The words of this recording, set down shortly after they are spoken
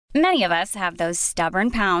Many of us have those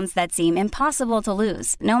stubborn pounds that seem impossible to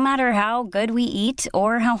lose, no matter how good we eat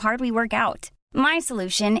or how hard we work out. My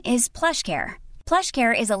solution is PlushCare.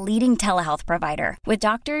 PlushCare is a leading telehealth provider with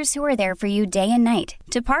doctors who are there for you day and night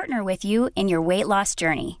to partner with you in your weight loss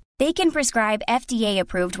journey. They can prescribe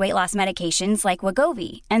FDA-approved weight loss medications like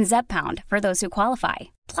Wegovy and Zepbound for those who qualify.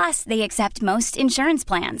 Plus, they accept most insurance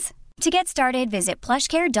plans. To get started, visit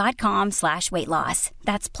plushcare.com/weightloss.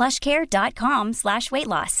 That's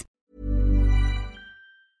plushcare.com/weightloss.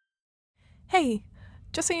 Hey,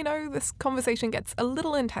 just so you know, this conversation gets a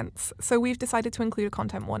little intense, so we've decided to include a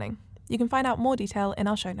content warning. You can find out more detail in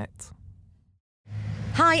our show notes.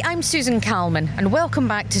 Hi, I'm Susan Calman, and welcome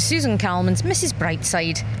back to Susan Calman's Mrs.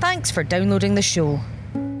 Brightside. Thanks for downloading the show.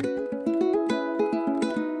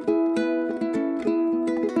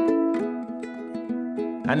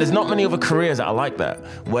 And there's not many other careers that are like that,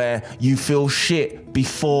 where you feel shit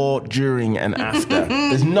before, during, and after.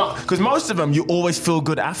 There's not, because most of them you always feel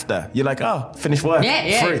good after. You're like, oh, finished work,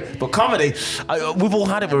 free. But comedy, we've all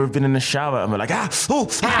had it where we've been in the shower and we're like,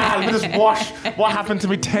 let me just wash what happened to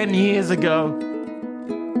me 10 years ago.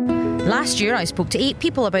 Last year I spoke to 8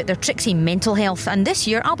 people about their tricksy mental health, and this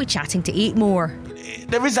year I'll be chatting to 8 more.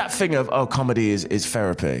 There is that thing of, comedy is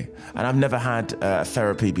therapy. And I've never had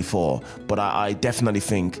therapy before, but I definitely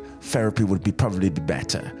think therapy would probably be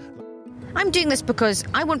better. I'm doing this because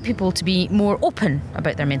I want people to be more open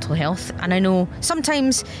about their mental health, and I know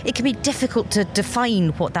sometimes it can be difficult to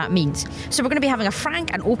define what that means. So we're going to be having a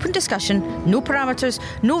frank and open discussion, no parameters,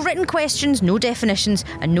 no written questions, no definitions,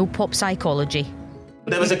 and no pop psychology.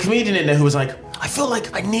 There was a comedian in there who was like, I feel like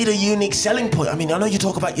I need a unique selling point. I mean, I know you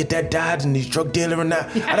talk about your dead dad and his drug dealer and that.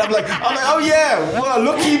 And I'm like, oh yeah, well,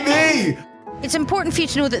 looky me. It's important for you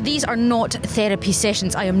to know that these are not therapy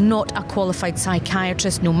sessions. I am not a qualified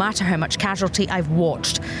psychiatrist, no matter how much Casualty I've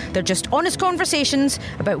watched. They're just honest conversations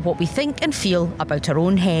about what we think and feel about our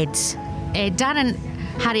own heads. Darren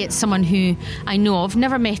Harriot's someone who I know of,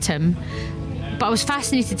 never met him, but I was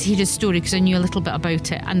fascinated to hear his story because I knew a little bit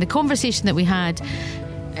about it. And the conversation that we had,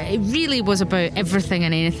 it really was about everything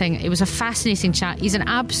and anything. It was a fascinating chat. He's an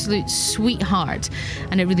absolute sweetheart,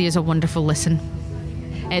 and it really is a wonderful listen.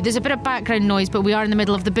 There's a bit of background noise, but we are in the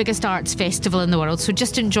middle of the biggest arts festival in the world, so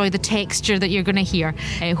just enjoy the texture that you're going to hear.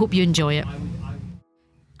 I hope you enjoy it.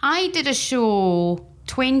 I did a show,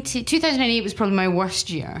 2008 was probably my worst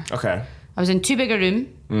year. Okay. I was in too big a room.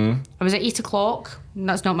 I was at 8 o'clock.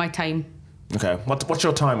 That's not my time. Okay. What's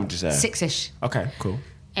your time, would you say? 6-ish. Okay, cool.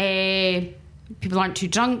 People aren't too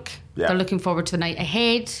drunk. Yeah. They're looking forward to the night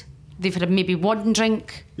ahead. They've had maybe one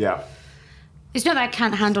drink. Yeah. It's not that I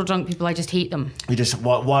can't handle drunk people, I just hate them.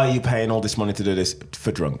 Why are you paying all this money to do this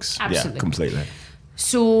for drunks? Absolutely. Yeah, completely.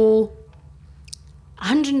 So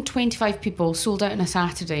 125 people sold out on a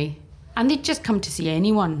Saturday, and they'd just come to see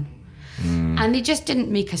anyone. And they just didn't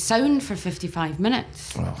make a sound for 55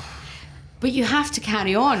 minutes. Oh. But you have to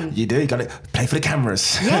carry on. You do. You got to play for the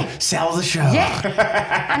cameras. Yeah. Sell the show.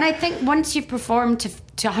 Yeah. And I think once you've performed to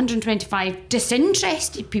 125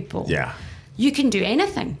 disinterested people, you can do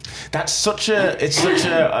anything. That's such a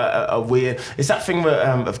weird. It's that thing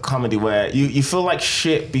of comedy where you feel like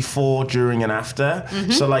shit before, during, and after.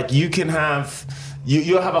 Mm-hmm. So like you can have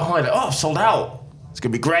you'll have a high. Like, I've sold out. It's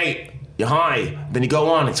gonna be great. You're high, then you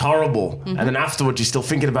go on, it's horrible. Mm-hmm. And then afterwards, you're still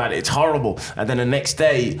thinking about it, it's horrible. And then the next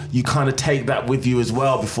day, you kind of take that with you as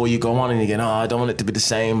well before you go on and you go, I don't want it to be the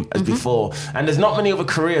same as before. And there's not many other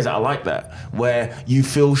careers that are like that, where you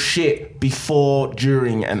feel shit before,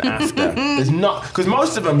 during, and after. There's not, because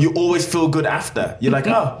most of them, you always feel good after. You're like,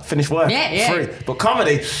 finished work, free. But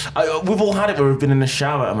comedy, we've all had it where we've been in the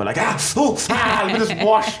shower and we're like, let me just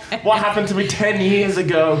wash what happened to me 10 years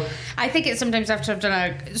ago. I think it's sometimes after I've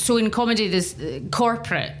done so in comedy, there's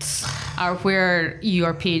corporates are where you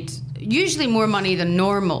are paid usually more money than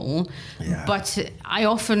normal, but I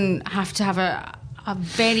often have to have a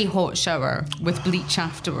very hot shower with bleach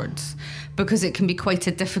afterwards because it can be quite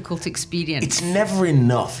a difficult experience. It's never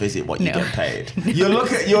enough, is it, what you get paid?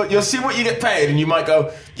 You'll see what you get paid and you might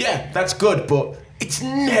go, yeah, that's good, but it's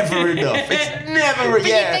never enough. It's never, But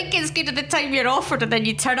you think it's good at the time you're offered, and then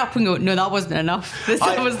you turn up and go, no, that wasn't enough.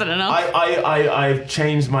 That wasn't enough. I've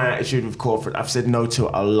changed my attitude with corporate. I've said no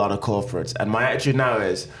to a lot of corporates. And my attitude now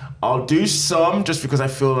is, I'll do some just because I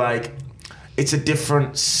feel like it's a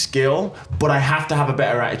different skill, but I have to have a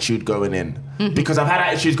better attitude going in. Mm-hmm. Because I've had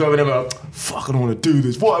attitudes going in where, fuck, I don't want to do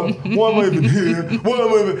this. Why am I even here? And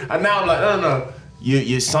now I'm like, no.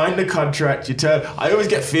 You sign the contract, you turn. I always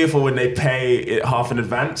get fearful when they pay it half in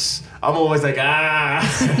advance. I'm always like,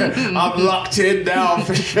 I'm locked in now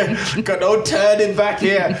for sure. Got no turning back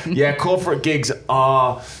here. Yeah, corporate gigs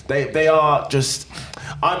are, they are just,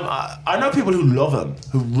 I know people who love them,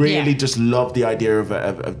 who really just love the idea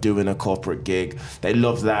of doing a corporate gig. They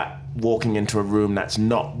love that, walking into a room that's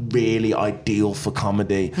not really ideal for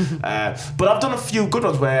comedy. But I've done a few good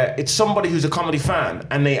ones where it's somebody who's a comedy fan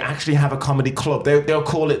and they actually have a comedy club. They'll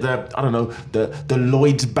call it the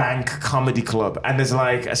Lloyd's Bank Comedy Club. And there's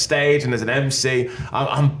like a stage and there's an MC.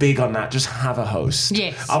 I'm big on that. Just have a host.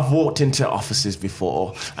 Yes. I've walked into offices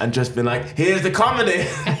before and just been like, here's the comedy.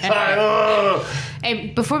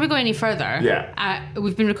 Before we go any further,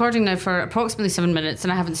 we've been recording now for approximately 7 minutes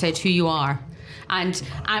and I haven't said who you are. And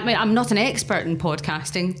I'm not an expert in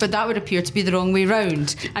podcasting, but that would appear to be the wrong way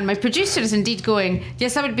round. And my producer is indeed going,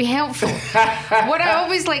 yes, that would be helpful. What I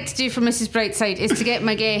always like to do for Mrs. Brightside is to get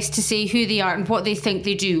my guests to say who they are and what they think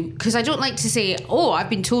they do. Because I don't like to say, oh, I've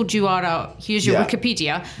been told you are here's your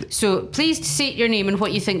Wikipedia. So please state your name and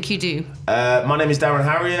what you think you do. My name is Darren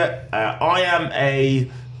Harriott. I am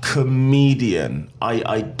a comedian.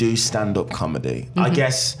 I do stand-up comedy. I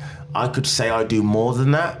guess I could say I do more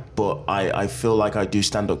than that, but I feel like I do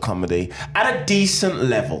stand-up comedy at a decent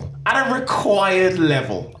level, at a required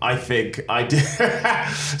level. I think I do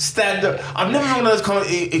stand-up. I've never been one of those comics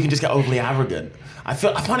who can just get overly arrogant. I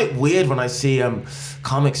find it weird when I see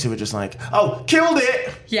comics who are just like, oh, killed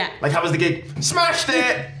it. Yeah. Like, how was the gig? Smashed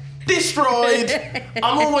it. Destroyed.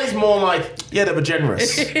 I'm always more like, yeah, they were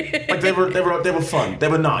generous. Like they were fun. They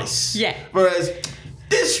were nice. Yeah. Whereas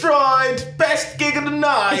destroyed, best gig of the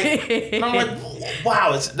night. And I'm like,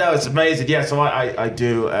 wow, it's amazing. Yeah, so I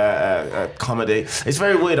do comedy. It's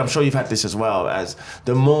very weird. I'm sure you've had this as well. As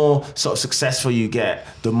the more sort of successful you get,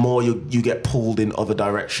 the more you get pulled in other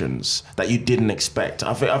directions that you didn't expect.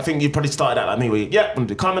 I think you probably started out like me, where I'm going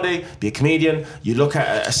to do comedy, be a comedian. You look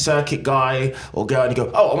at a circuit guy or girl and you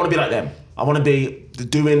go, oh, I want to be like them. I want to be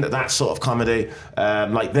doing that sort of comedy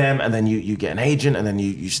like them, and then you get an agent, and then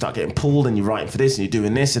you start getting pulled, and you're writing for this, and you're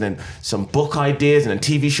doing this, and then some book ideas, and then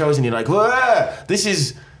TV shows, and you're like, whoa, this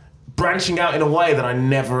is branching out in a way that I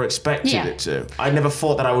never expected it to. I never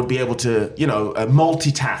thought that I would be able to,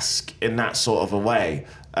 multitask in that sort of a way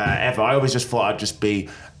ever. I always just thought I'd just be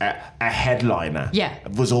a headliner. Yeah.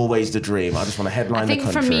 It was always the dream. I just want to headline the country.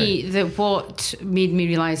 I think for me, what made me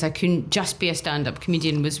realise I couldn't just be a stand-up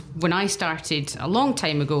comedian was when I started a long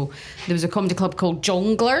time ago, there was a comedy club called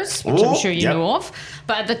Jongleurs, which I'm sure you know of.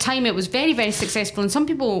 But at the time it was very, very successful, and some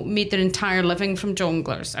people made their entire living from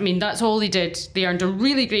Jongleurs. I mean, that's all they did. They earned a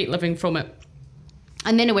really great living from it.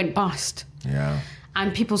 And then it went bust. Yeah.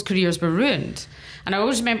 And people's careers were ruined. And I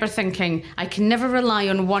always remember thinking, I can never rely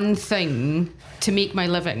on one thing to make my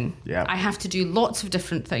living. Yeah. I have to do lots of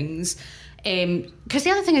different things. Because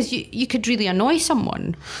the other thing is you could really annoy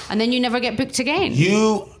someone and then you never get booked again.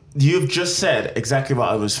 You've just said exactly what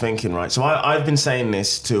I was thinking, right? So I've been saying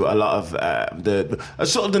this to a lot of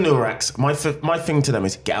the newer acts. My thing to them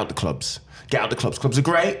is get out the clubs. Get out the clubs. Clubs are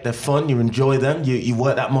great. They're fun. You enjoy them. You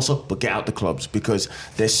work that muscle, but get out the clubs because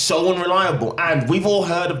they're so unreliable. And we've all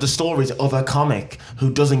heard of the stories of a comic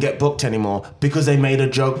who doesn't get booked anymore because they made a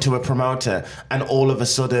joke to a promoter and all of a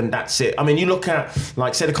sudden that's it. I mean, you look at,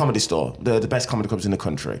 like, say the Comedy Store, the best comedy clubs in the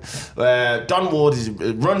country. Don Ward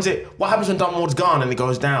runs it. What happens when Don Ward's gone and it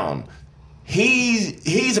goes down?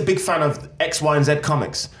 He's a big fan of X, Y, and Z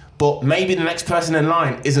comics. But maybe the next person in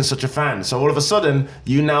line isn't such a fan. So all of a sudden,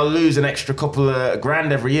 you now lose an extra couple of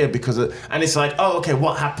grand every year because of... And it's like, oh, okay,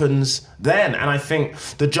 what happens then? And I think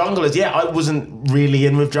the Jongleurs, I wasn't really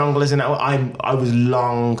in with Jongleurs. And I was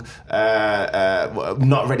long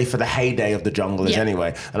not ready for the heyday of the Jongleurs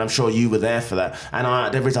anyway. And I'm sure you were there for that.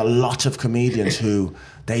 And there is a lot of comedians who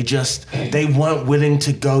they weren't willing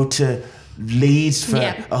to go to Leeds for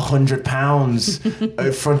 £100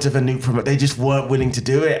 in front of a new promoter. They just weren't willing to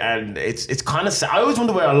do it, and it's kind of sad. I always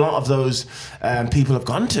wonder where a lot of those people have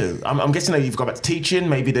gone to. I'm guessing that you've got back to teaching.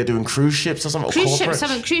 Maybe they're doing cruise ships or something.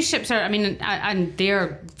 Cruise ships are. I mean, and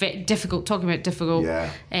they're difficult. Talking about difficult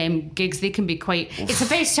gigs, they can be quite. It's a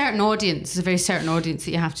very certain audience. It's a very certain audience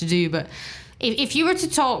that you have to do. But if you were to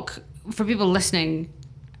talk for people listening,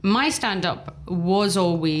 my stand-up was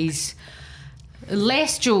always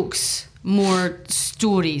less jokes, more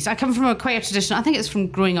stories. I come from quite a tradition. I think it's from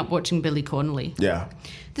growing up watching Billy Connolly. Yeah.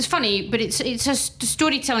 It's funny, but it's a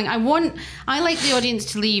storytelling. I like the audience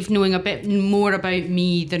to leave knowing a bit more about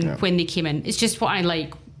me than when they came in. It's just what I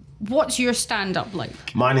like. What's your stand-up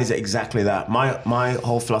like? Mine is exactly that. My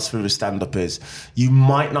whole philosophy with stand-up is you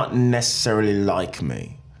might not necessarily like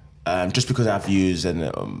me. Just because our views and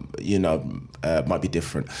might be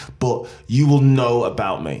different, but you will know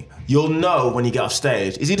about me. You'll know when you get off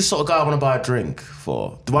stage, is he the sort of guy I want to buy a drink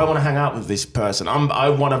for? Do I want to hang out with this person? I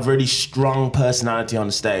want a really strong personality on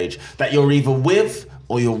the stage that you're either with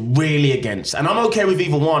or you're really against. And I'm okay with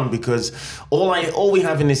either one because all we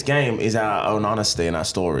have in this game is our own honesty and our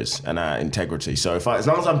stories and our integrity. So as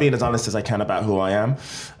long as I'm being as honest as I can about who I am,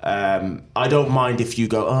 I don't mind if you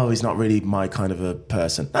go, oh, he's not really my kind of a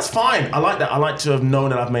person. That's fine. I like that. I like to have known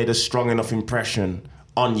that I've made a strong enough impression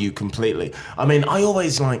on you completely. I mean, I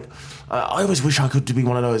always wish I could be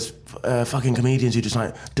one of those fucking comedians who just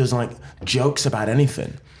does jokes about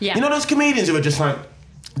anything. Yeah. You know those comedians who are just like,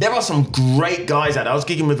 there are some great guys out there. I was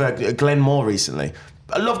gigging with Glenn Moore recently.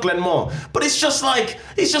 I love Glenn Moore, but it's just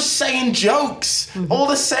he's just saying jokes. Mm-hmm. All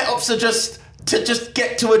the setups are just to just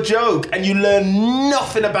get to a joke, and you learn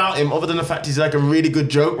nothing about him other than the fact he's like a really good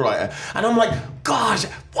joke writer. And I'm like, gosh,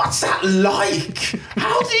 what's that like?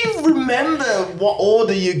 How do you remember what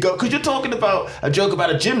order you go? Because you're talking about a joke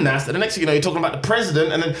about a gymnast, and the next thing you know, you're talking about the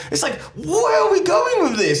president, and then it's like, where are we going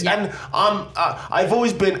with this? Yeah. And I've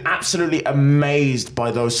always been absolutely amazed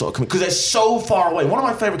by those sort of comedians, because they're so far away. One of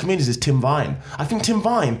my favourite comedians is Tim Vine. I think Tim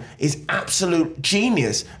Vine is absolute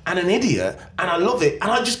genius and an idiot, and I love it,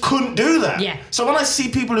 and I just couldn't do that. Yeah. So when I see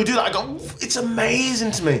people who do that, I go, it's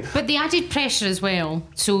amazing to me. But the added pressure as well.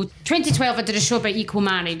 So 2012, I did a show about equal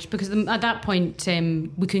marriage, because at that point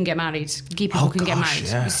we couldn't get married. Gay people couldn't get married.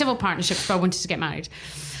 Yeah. It was civil partnerships, but I wanted to get married.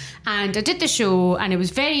 And I did the show, and it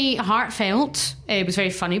was very heartfelt. It was very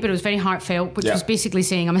funny, but it was very heartfelt, which was basically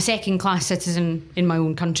saying I'm a second-class citizen in my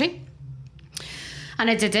own country. And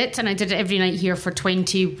I did it every night here for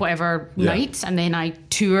 20 whatever nights, and then I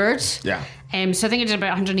toured. Yeah. So I think I did about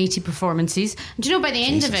 180 performances. And do you know, by the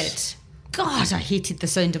end of it, God, I hated the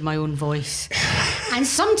sound of my own voice. And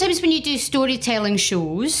sometimes when you do storytelling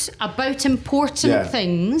shows about important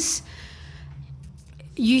things,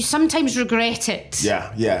 you sometimes regret it.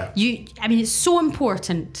 Yeah. I mean, it's so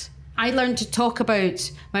important. I learned to talk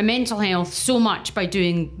about my mental health so much by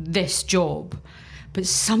doing this job. But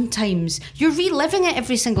sometimes you're reliving it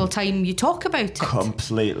every single time you talk about it.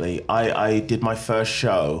 Completely. I did my first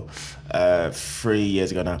show 3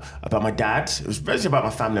 years ago now about my dad. It was basically about my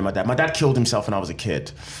family and my dad. My dad killed himself when I was a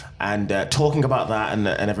kid. And talking about that and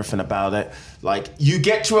everything about it, like, you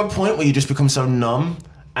get to a point where you just become so numb,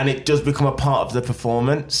 and it does become a part of the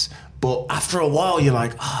performance. But after a while, you're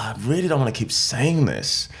like, I really don't want to keep saying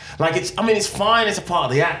this. Like, it's fine, it's a part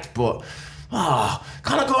of the act, but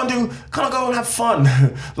can't I go and have fun?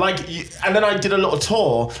 And then I did a little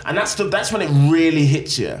tour, and that's when it really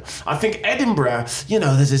hits you. I think Edinburgh,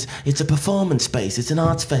 there's this, it's a performance space, it's an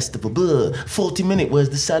arts festival, 40-minute, where's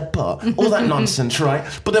the sad part? All that nonsense, right?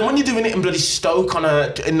 But then when you're doing it in bloody Stoke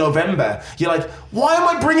in November, you're like, why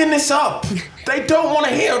am I bringing this up? They don't want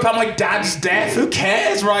to hear about my dad's death. Who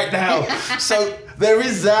cares right now? So there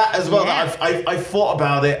is that as well. Yeah. That I thought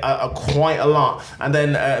about it quite a lot. And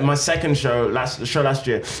then my second show last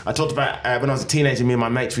year, I talked about when I was a teenager, me and my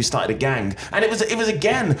mates, we started a gang, and it was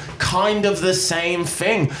again kind of the same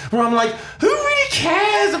thing, where I'm like, who really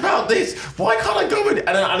cares about this? Why can't I go with it?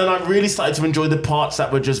 And then I really started to enjoy the parts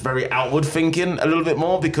that were just very outward thinking a little bit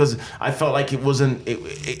more, because I felt like it wasn't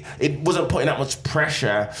putting that much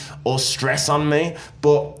pressure or stress on me.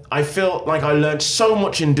 But I feel like I learned so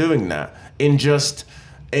much in doing that. In there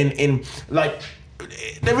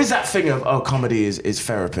is that thing of, comedy is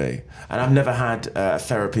therapy, and I've never had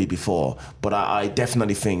therapy before, but I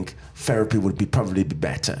definitely think therapy would probably be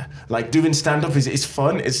better. Like, doing stand-up is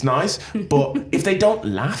fun, it's nice, but if they don't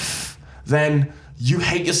laugh, then you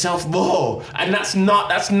hate yourself more, and that's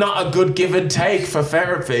not a good give and take for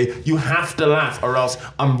therapy. You have to laugh, or else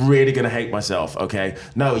I'm really gonna hate myself. Okay,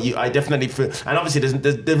 no, I definitely feel, and obviously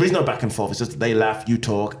there is no back and forth. It's just they laugh, you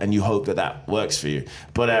talk, and you hope that works for you.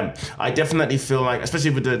 But I definitely feel like,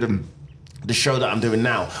 especially with the show that I'm doing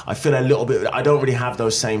now, I feel a little bit. I don't really have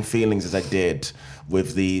those same feelings as I did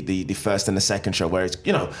with the first and the second show, where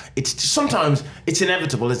it's sometimes it's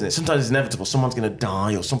inevitable, isn't it? Sometimes it's inevitable. Someone's going to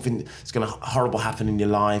die, or something is going to horrible happen in your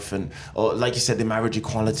life, or like you said, the marriage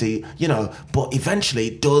equality, but eventually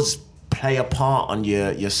it does play a part on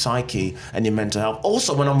your psyche and your mental health.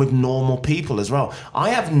 Also, when I'm with normal people as well, I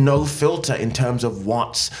have no filter in terms of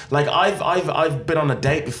what's like. I've been on a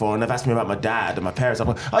date before, and they've asked me about my dad and my parents. I'm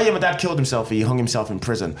like, oh yeah, my dad killed himself. He hung himself in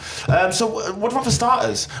prison. So what do you want for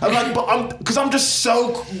starters? I'm like, because I'm just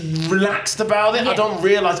so relaxed about it. Yeah. I don't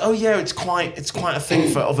realize. Oh yeah, it's quite a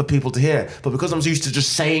thing for other people to hear. But because I'm used to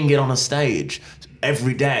just saying it on a stage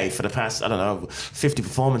every day for the past, 50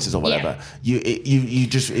 performances or whatever, you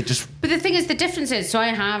just. But the thing is, the difference is, so I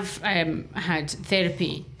have had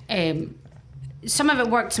therapy. some of it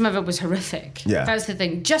worked, some of it was horrific. Yeah. That's the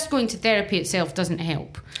thing. Just going to therapy itself doesn't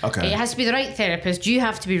help. Okay. It has to be the right therapist. You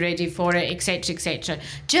have to be ready for it, etc., etc.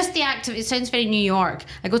 Just the act of it sounds very New York.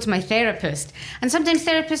 I go to my therapist, and sometimes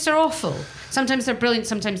therapists are awful. Sometimes they're brilliant,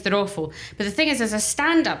 sometimes they're awful. But the thing is, as a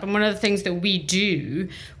stand-up, and one of the things that we do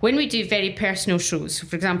when we do very personal shows, so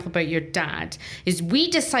for example about your dad, is we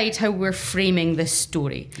decide how we're framing this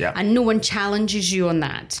story. Yeah. And no one challenges you on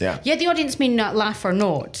that. Yeah. The audience may not laugh or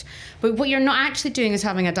not, but what you're not actually doing is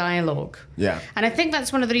having a dialogue. Yeah. And I think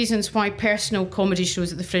that's one of the reasons why personal comedy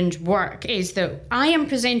shows at the Fringe work, is that I am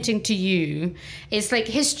presenting to you, it's like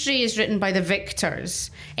history is written by the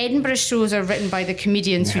victors. Edinburgh shows are written by the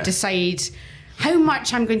comedians who decide how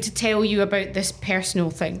much I'm going to tell you about this personal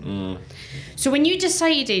thing. So when you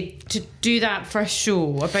decided to do that first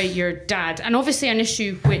show about your dad, and obviously an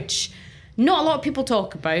issue which not a lot of people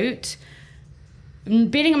talk about,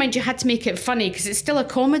 bearing in mind you had to make it funny because it's still a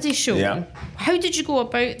comedy show. Yeah. How did you go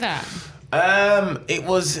about that? It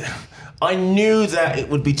was... I knew that it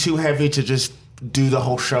would be too heavy to just do the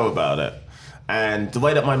whole show about it. And the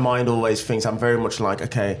way that my mind always thinks, I'm very much like,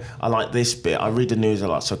 okay, I like this bit. I read the news a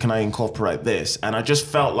lot, so can I incorporate this? And I just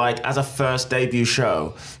felt like, as a first debut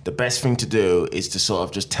show, the best thing to do is to sort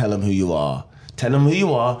of just tell them who you are. Tell them who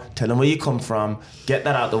you are, tell them where you come from, get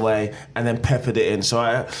that out the way, and then peppered it in. So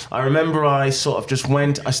I remember I sort of just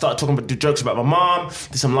I started talking about, do jokes about my mom,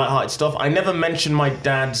 did some lighthearted stuff. I never mentioned my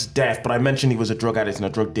dad's death, but I mentioned he was a drug addict and a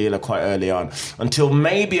drug dealer quite early on, until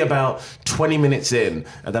maybe about 20 minutes in.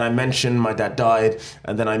 And then I mentioned my dad died,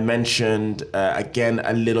 and then I mentioned again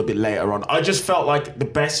a little bit later on. I just felt like the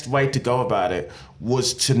best way to go about it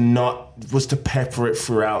was to pepper it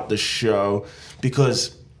throughout the show,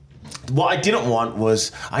 because what I didn't want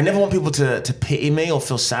was, I never want people to pity me or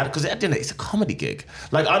feel sad, because at the end it's a comedy gig.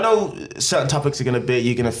 Like, I know certain topics you're going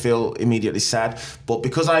to feel immediately sad, but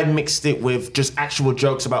because I mixed it with just actual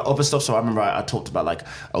jokes about other stuff, so I remember I talked about like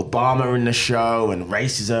Obama in the show and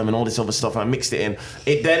racism and all this other stuff, and I mixed it in.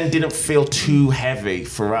 It then didn't feel too heavy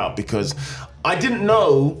throughout, because I didn't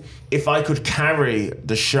know if I could carry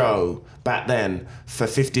the show back then for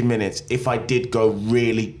 50 minutes if I did go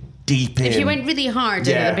really deep in. If you went really hard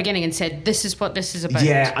in at the beginning and said, this is what this is about.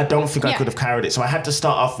 Yeah, I don't think I could have carried it. So I had to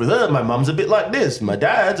start off with, my mum's a bit like this, my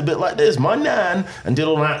dad's a bit like this, my nan, and did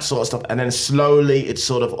all that sort of stuff. And then slowly it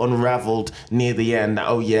sort of unraveled near the end that,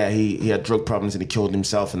 he had drug problems and he killed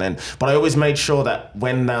himself. But I always made sure that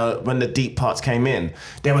when the deep parts came in,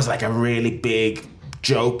 there was like a really big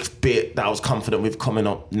joke bit that I was confident with coming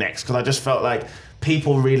up next. Because I just felt like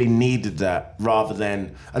people really needed that, rather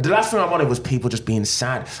than... the last thing I wanted was people just being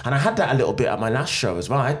sad. And I had that a little bit at my last show as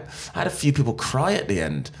well. I had a few people cry at the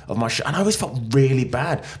end of my show, and I always felt really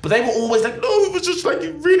bad. But they were always like, no, it was just like,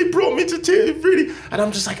 it really brought me to tears, really. And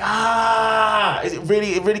I'm just like, it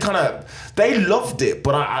really kind of... They loved it,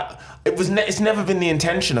 but it's never been the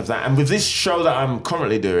intention of that. And with this show that I'm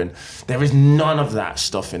currently doing, there is none of that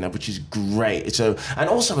stuff in there, which is great. And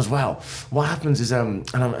also as well, what happens is, and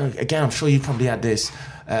I'm sure you probably had this,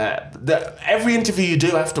 every interview you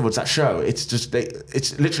do afterwards, that show, it's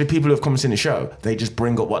literally people who have come and seen the show, they just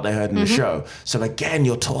bring up what they heard in the show. So again,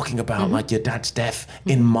 you're talking about like your dad's death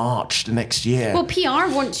in March the next year. Well,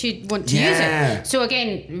 PR want to use it. So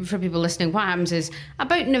again, for people listening, what happens is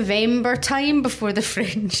about November time before the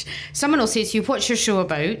Fringe, someone will say to you, what's your show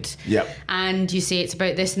about? Yep. And you say it's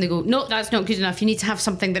about this, and they go, no, that's not good enough. You need to have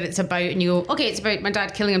something that it's about. And you go, okay, it's about my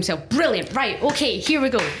dad killing himself. Brilliant. Right. Okay, here we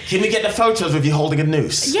go. Can we get the photos of you holding a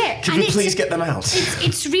noose? Yeah. Can we please get them out?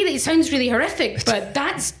 It sounds really horrific, but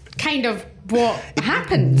that's kind of what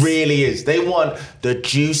happens. It really is. They want the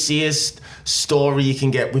juiciest story you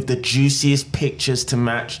can get with the juiciest pictures to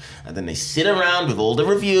match, and then they sit around with all the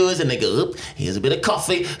reviewers and they go, oop, here's a bit of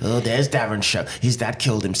coffee, there's Darren's show, his dad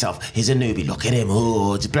killed himself, he's a newbie, look at him,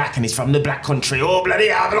 it's black and he's from the black country, bloody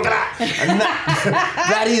hell, look at that. And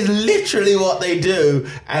that is literally what they do,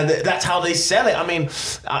 and that's how they sell it. I mean,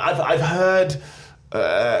 I've heard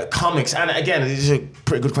comics, and again, this is a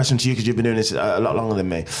pretty good question to you because you've been doing this a lot longer than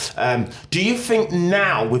me. Do you think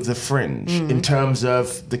now with the Fringe, in terms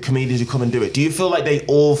of the comedians who come and do it, do you feel like they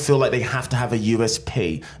all feel like they have to have a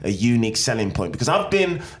USP, a unique selling point? Because I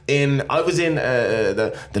was in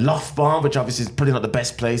the Loft Bar, which obviously is probably not the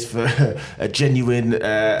best place for genuine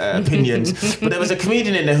opinions, but there was a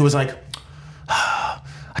comedian in there who was like,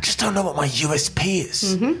 I just don't know what my USP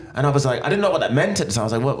is. And I was like, I didn't know what that meant at the time. I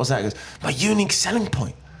was like, what's that? He goes, my unique selling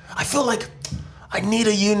point. I feel like I need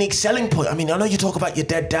a unique selling point. I mean, I know you talk about your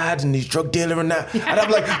dead dad and his drug dealer and that. And I'm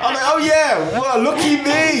like, oh yeah, well, looky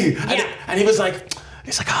me. And he was like,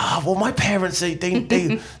 It's like, well, my parents, they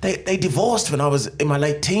divorced when I was in my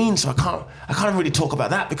late teens, so I can't really talk about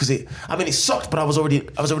that because it sucked, but I was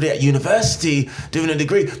already at university doing a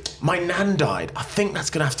degree. My nan died. I think that's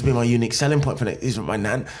going to have to be my unique selling point for it, is my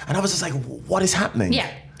nan. And I was just like, what is happening?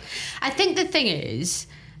 Yeah. I think the thing is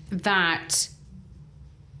that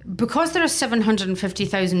because there are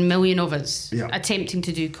 750,000 million of us attempting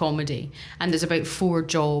to do comedy, and there's about 4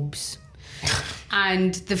 jobs,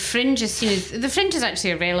 and the Fringe is seen as, the Fringe is actually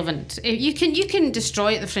irrelevant. You can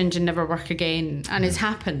destroy the Fringe and never work again, and it's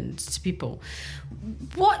happened to people.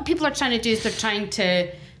 What people are trying to do is they're trying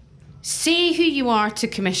to say who you are to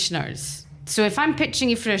commissioners. So if I'm pitching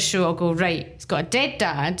you for a show, I'll go, right, it's got a dead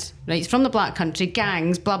dad, right, it's from the Black Country,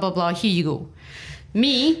 gangs, blah, blah, blah, here you go.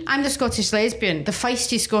 Me, I'm the Scottish lesbian, the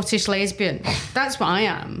feisty Scottish lesbian. That's what I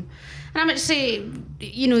am. And I'm actually,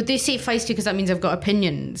 they say feisty because that means I've got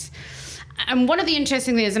opinions. And one of the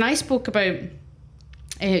interesting things, and I spoke about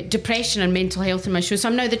depression and mental health in my show, so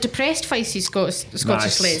I'm now the depressed, feisty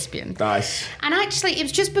Scottish lesbian. Nice. And actually, it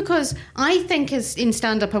was just because I think as in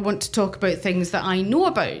stand-up, I want to talk about things that I know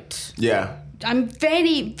about. Yeah. I'm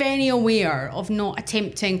very, very aware of not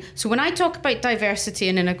attempting. So when I talk about diversity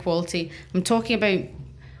and inequality, I'm talking about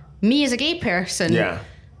me as a gay person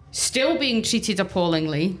still being treated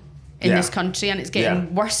appallingly in this country, and it's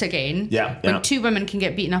getting worse again. When 2 women can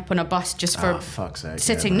get beaten up on a bus just for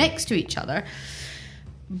sitting next to each other.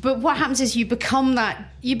 But what happens is you become that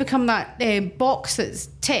box that's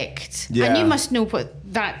ticked, and you must know what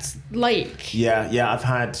that's like. Yeah.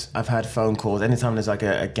 I've had phone calls anytime there's like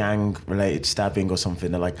a gang related stabbing or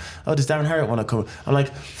something. They're like, "Oh, does Darren Harriott want to come?" I'm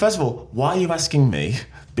like, first of all, why are you asking me?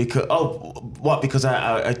 Because Because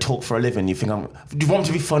I talk for a living. Do you want me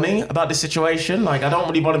to be funny about this situation? Like, I don't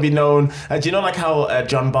really want to be known. Do you know like how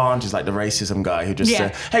John Barnes is like the racism guy who just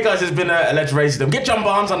said, "Hey guys, there's been alleged racism. Get John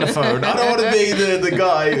Barnes on the phone." I don't want to be the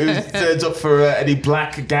guy who turns up for any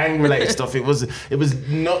black gang related stuff. It was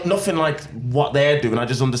nothing like what they're doing. I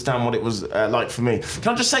just understand what it was like for me.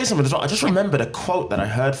 Can I just say something as well? I just remembered a quote that I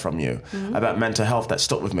heard from you about mental health that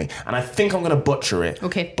stuck with me, and I think I'm going to butcher it.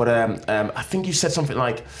 Okay. But I think you said something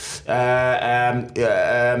like,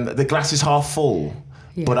 the glass is half full,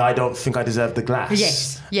 but I don't think I deserve the glass.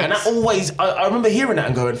 Yes. And I remember hearing that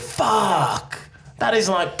and going, fuck, that is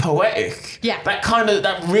like poetic. Yeah.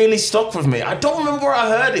 That really stuck with me. I don't remember where I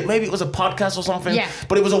heard it. Maybe it was a podcast or something. Yeah.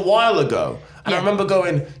 But it was a while ago. And I remember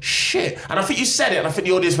going, shit. And I think you said it, and I think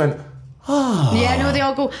the audience went, oh. Yeah, no, they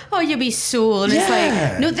all go, "Oh, you be soul." And it's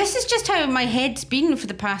like, no, this is just how my head's been for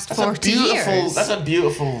the past 40 years. That's a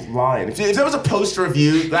beautiful line. If there was a poster of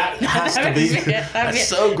you, that has to be. That's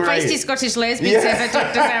so great. Feisty Scottish lesbian says I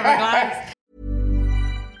don't deserve a glass.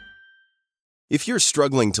 If you're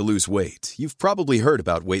struggling to lose weight, you've probably heard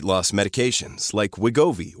about weight loss medications like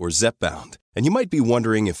Wegovy or Zepbound, and you might be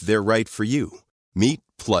wondering if they're right for you. Meet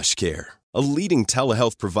PlushCare, a leading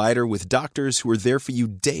telehealth provider with doctors who are there for you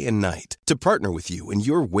day and night to partner with you in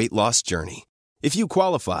your weight loss journey. If you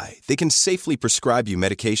qualify, they can safely prescribe you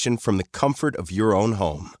medication from the comfort of your own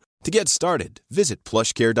home. To get started, visit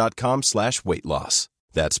plushcare.com/weightloss.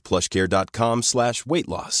 That's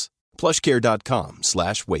plushcare.com/weightloss.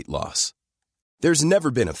 plushcare.com/weightloss. There's never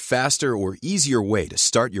been a faster or easier way to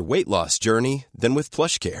start your weight loss journey than with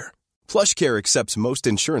PlushCare. PlushCare accepts most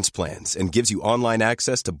insurance plans and gives you online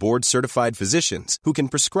access to board-certified physicians who can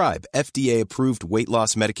prescribe FDA-approved weight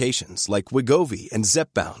loss medications like Wegovy and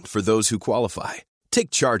Zepbound for those who qualify. Take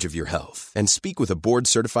charge of your health and speak with a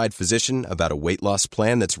board-certified physician about a weight loss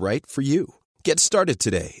plan that's right for you. Get started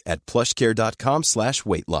today at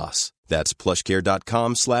plushcare.com/weightloss. That's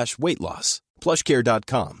plushcare.com/weightloss.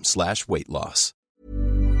 plushcare.com/weightloss.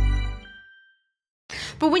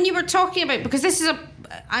 But when you were talking about, because this is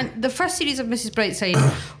the first series of Mrs. Brightside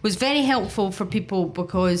was very helpful for people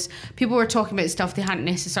because people were talking about stuff they hadn't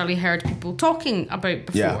necessarily heard people talking about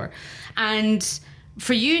before. And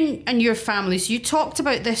for you and your families, you talked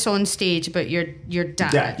about this on stage about your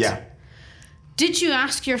dad. Yeah. Did you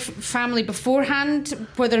ask your family beforehand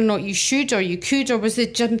whether or not you should or you could, or was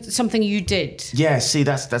it just something you did? Yeah, see,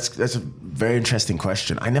 that's a very interesting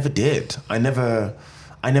question. I never did. I never,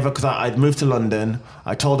 because I'd moved to London.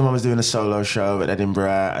 I told them I was doing a solo show at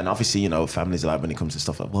Edinburgh, and obviously, families are like, when it comes to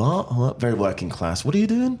stuff like, what? Very working class. What are you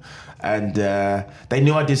doing? And they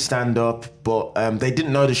knew I did stand up, but they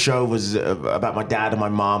didn't know the show was about my dad and my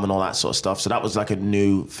mom and all that sort of stuff. So that was like a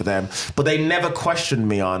new for them. But they never questioned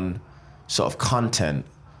me on sort of content.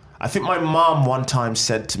 I think my mom one time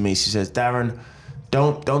said to me, she says, "Darren,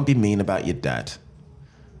 don't be mean about your dad."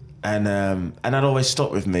 And that always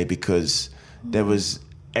stuck with me because there was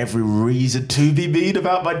every reason to be mean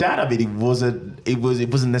about my dad. I mean, he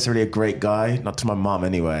wasn't necessarily a great guy, not to my mom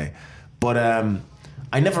anyway. But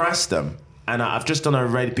I never asked them. And I've just done a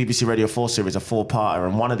BBC Radio 4 series, a 4-parter,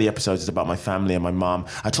 and one of the episodes is about my family and my mom.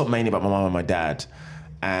 I talk mainly about my mom and my dad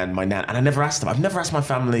and my nan, and I never asked them. I've never asked my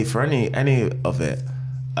family for any of it.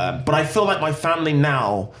 But I feel like my family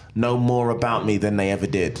now know more about me than they ever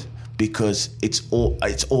did, because it's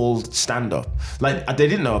all stand-up. Like, they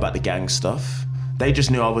didn't know about the gang stuff. They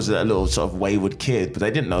just knew I was a little sort of wayward kid, but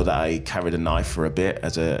they didn't know that I carried a knife for a bit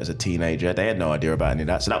as a teenager. They had no idea about any of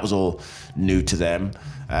that, so that was all new to them.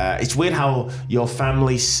 It's weird how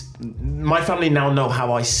my family now know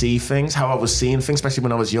how I see things, how I was seeing things, especially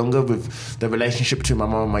when I was younger, with the relationship between my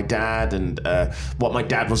mom and my dad, and what my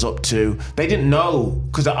dad was up to. They didn't know,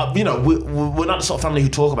 because we're not the sort of family who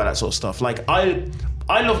talk about that sort of stuff. Like, I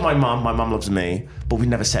love my mum loves me, but we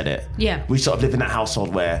never said it. Yeah. We sort of lived in that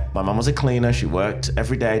household where my mum was a cleaner, she worked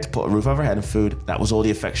every day to put a roof over her head and food. That was all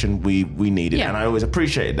the affection we needed, and I always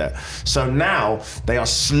appreciated that. So now they are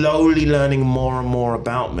slowly learning more and more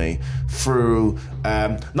about me through,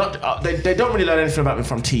 they don't really learn anything about me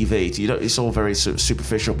from TV. It's all very sort of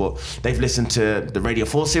superficial, but they've listened to the Radio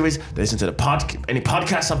 4 series, they listened to any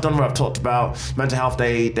podcasts I've done where I've talked about mental health.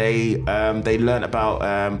 They learned about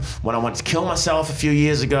when I wanted to kill myself a few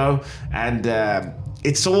years ago, and I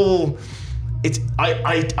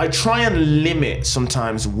try and limit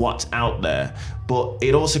sometimes what's out there, but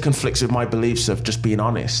it also conflicts with my beliefs of just being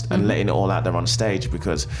honest and letting it all out there on stage,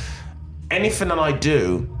 because anything that I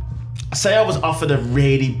do, say I was offered a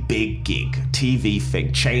really big gig, TV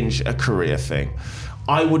thing, change a career thing,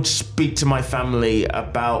 I would speak to my family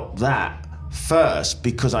about that first,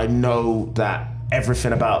 because I know that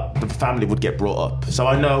everything about the family would get brought up. So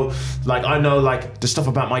I know the stuff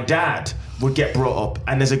about my dad would get brought up,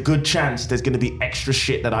 and there's a good chance there's going to be extra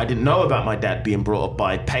shit that I didn't know about my dad being brought up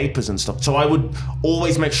by papers and stuff. So I would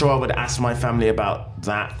always make sure I would ask my family about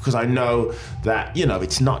that, because I know that,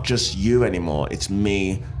 it's not just you anymore, it's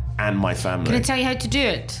me and my family. Can I tell you how to do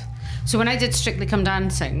it? So when I did Strictly Come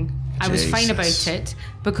Dancing, I was fine about it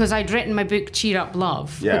because I'd written my book Cheer Up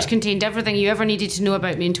Love, which contained everything you ever needed to know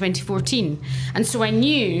about me in 2014. And so I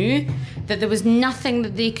knew that there was nothing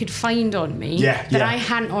that they could find on me that I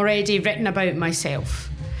hadn't already written about myself.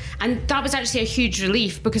 And that was actually a huge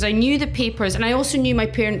relief, because I knew the papers, and I also knew my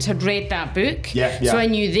parents had read that book. So I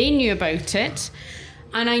knew they knew about it.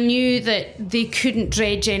 And I knew that they couldn't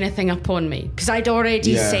dredge anything up on me, because I'd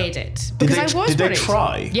already said it. Because I was worried. Did they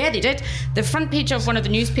try? Yeah, they did. The front page of one of the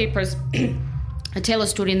newspapers, I tell a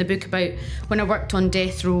story in the book about when I worked on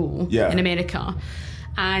death row in America,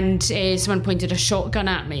 and someone pointed a shotgun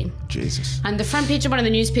at me. Jesus. And the front page of one of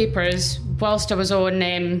the newspapers, whilst I was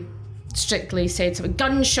on Strictly, said something,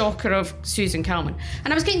 gun shocker of Susan Calman.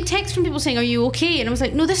 And I was getting texts from people saying, are you okay? And I was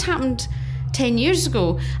like, no, this happened 10 years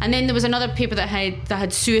ago. And then there was another paper that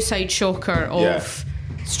had suicide shocker of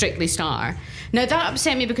Strictly Star. Now that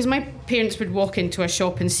upset me, because my parents would walk into a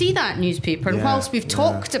shop and see that newspaper, and whilst we've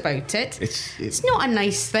talked about it, it's not a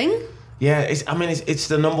nice thing. Yeah, it's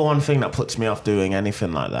the number one thing that puts me off doing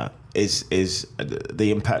anything like that. Is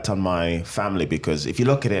the impact on my family, because if you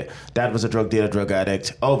look at it, dad was a drug dealer, drug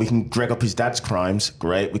addict. Oh, we can drag up his dad's crimes.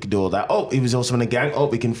 Great, we can do all that. Oh, he was also in a gang. Oh,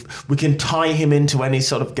 we can tie him into any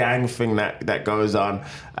sort of gang thing that goes on.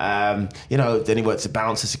 Then he works as a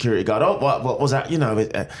bouncer, security guard. Oh, what was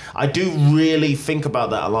that? I do really think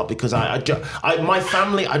about that a lot, because my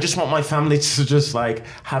family. I just want my family to just like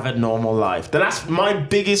have a normal life. That's my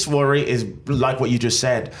biggest worry, is like what you just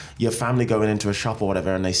said. Your family going into a shop or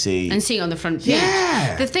whatever, and they see. And see it on the front page.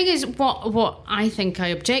 Yeah. The thing is, what I think I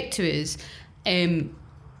object to is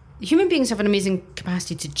human beings have an amazing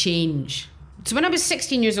capacity to change. So when I was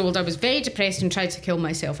 16 years old, I was very depressed and tried to kill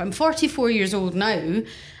myself. I'm 44 years old now, and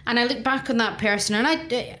I look back on that person,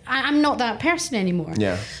 and I'm not that person anymore.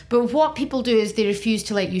 Yeah. But what people do is they refuse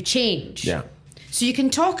to let you change. Yeah. So you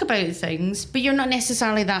can talk about things, but you're not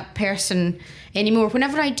necessarily that person anymore.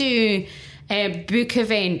 Whenever I do book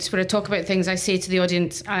events where I talk about things, I say to the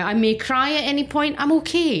audience, I may cry at any point, I'm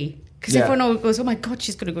okay. Because everyone always goes, oh my God,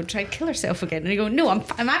 she's going to go try and kill herself again. And I go, no,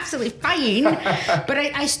 I'm absolutely fine. But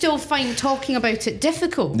I still find talking about it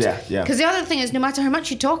difficult. Yeah, yeah. Because the other thing is, no matter how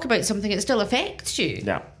much you talk about something, it still affects you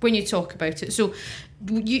when you talk about it. So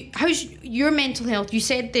how's your mental health? You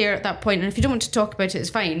said there at that point, and if you don't want to talk about it, it's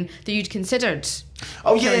fine, that you'd considered.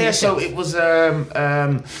 Oh yeah. So it was.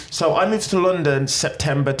 So I moved to London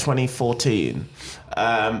September 2014,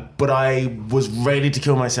 but I was ready to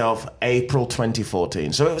kill myself April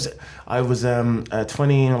 2014. So I was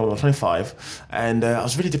 25, and I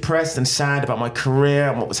was really depressed and sad about my career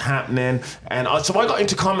and what was happening. And so I got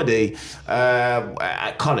into comedy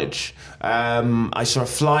at college. I saw a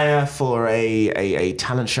flyer for a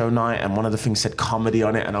talent show night, and one of the things said comedy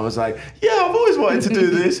on it, and I was like, yeah, I've always wanted to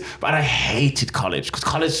do this. But I hated college, because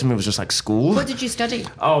college to me was just like school. What did you study?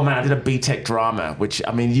 Oh man, I did a BTEC drama, which,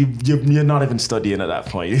 I mean, you're not even studying at that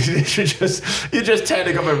point. You're just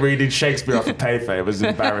turning up and reading Shakespeare off a paper. It was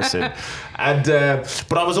embarrassing. And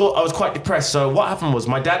but I was quite depressed. So what happened was,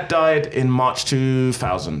 my dad died in March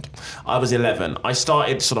 2000. I was 11. I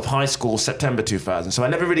started sort of high school September 2000. So I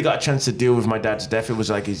never really got a chance to deal with my dad's death. It was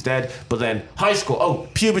like, he's dead. But then high school,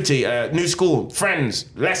 puberty, new school, friends,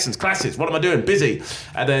 lessons, classes. What am I doing? Busy.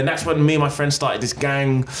 And then that's when me and my friends started this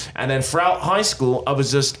gang. And then throughout high school, I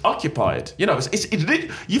was just occupied. You know,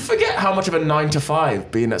 you forget how much of a 9 to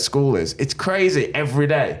 5 being at school is. It's crazy every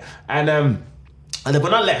day. And then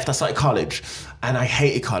when I left, I started college, and I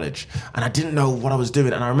hated college, and I didn't know what I was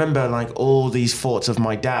doing. And I remember like all these thoughts of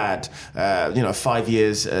my dad, 5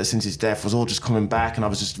 years since his death, was all just coming back, and I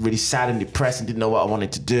was just really sad and depressed and didn't know what I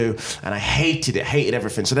wanted to do, and I hated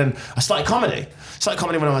everything. So then I started comedy.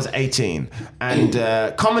 When I was 18,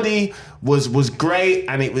 and comedy was great,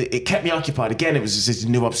 and it kept me occupied. Again, it was just this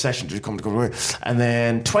new obsession to come to work. And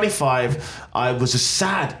then 25, I was just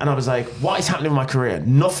sad, and I was like, what is happening with my career?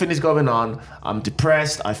 Nothing is going on. I'm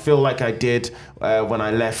depressed. I feel like I did when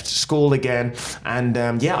I left school again. And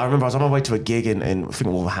I remember I was on my way to a gig in I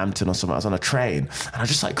think Wolverhampton or something. I was on a train, and I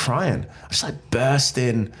just started crying. I just like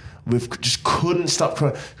bursting just couldn't stop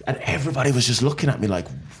crying, and everybody was just looking at me like,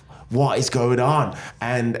 what is going on?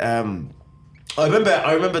 And I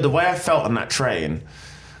remember the way I felt on that train.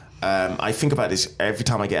 I think about this every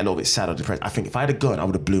time I get a little bit sad or depressed. I think if I had a gun, I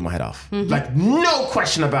would have blew my head off. Mm-hmm. Like, no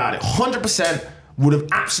question about it. 100% would have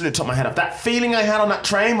absolutely took my head off. That feeling I had on that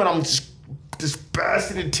train when I'm just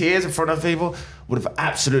bursting in tears in front of people would have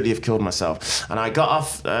absolutely have killed myself. And I got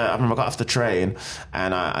off, I remember I got off the train,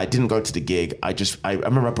 and I didn't go to the gig. I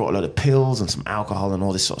remember I brought a load of pills and some alcohol and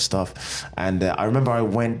all this sort of stuff. And I remember I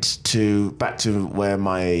went back to where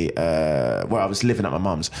I was living at my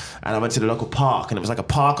mum's, and I went to the local park, and it was like a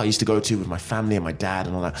park I used to go to with my family and my dad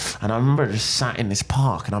and all that. And I remember I just sat in this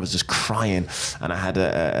park, and I was just crying, and I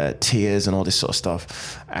had tears and all this sort of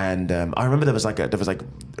stuff. And I remember there was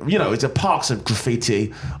it's a parks of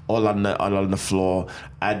graffiti all on the floor.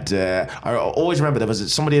 And I always remember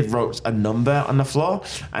somebody had wrote a number on the floor,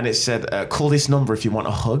 and it said, call this number if you want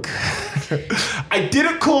a hug. I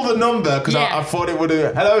didn't call the number because I thought it would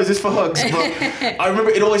have, hello, is this for hugs? But I remember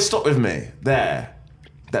it always stuck with me that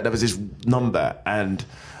there was this number, and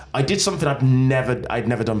I did something I'd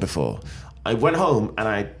never done before. I went home and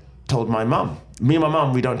I told my mum. Me and my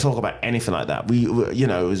mum, we don't talk about anything like that. We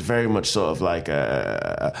it was very much sort of like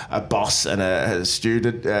a boss and a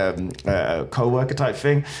student, co-worker type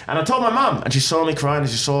thing. And I told my mum, and she saw me crying, and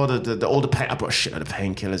she saw all the pain. I brought a shit load of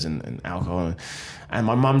painkillers and alcohol. And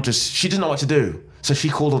my mum she didn't know what to do. So she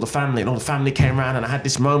called all the family, and all the family came around, and I had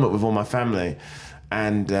this moment with all my family.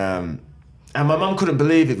 And my mum couldn't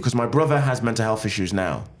believe it, because my brother has mental health issues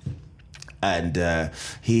now. And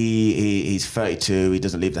he's 32, he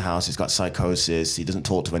doesn't leave the house, he's got psychosis, he doesn't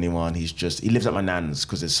talk to anyone, he lives at my nan's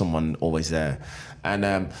because there's someone always there.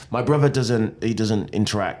 And my brother doesn't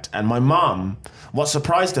interact. And my mum, what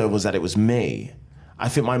surprised her was that it was me. I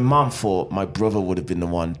think my mum thought my brother would have been the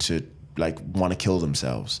one to want to kill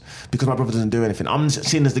themselves, because my brother doesn't do anything. I'm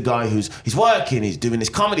seen as the guy he's working, he's doing this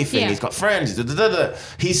comedy thing, he's got friends,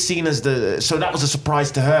 he's seen as so that was a surprise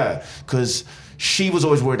to her, because she was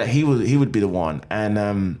always worried that he would be the one. And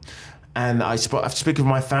I speak with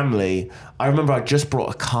my family. I remember I just brought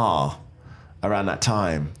a car around that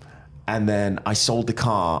time, and then I sold the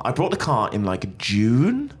car. I brought the car in like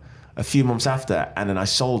June, a few months after, and then I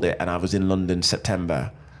sold it, and I was in London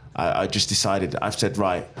September. I just decided, I've said,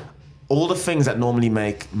 right, all the things that normally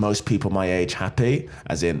make most people my age happy,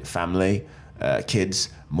 as in family, kids,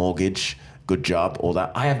 mortgage, good job, all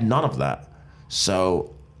that, I have none of that.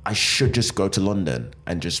 So I should just go to London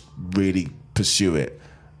and just really pursue it.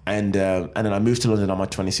 And then I moved to London on my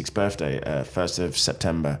 26th birthday, 1st of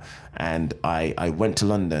September. And I went to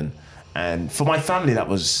London. And for my family, that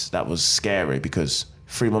was scary, because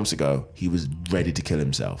 3 months ago, he was ready to kill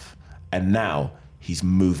himself. And now he's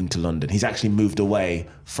moving to London. He's actually moved away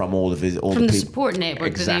from all the people. Support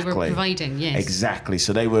network that they were providing, yes. Exactly.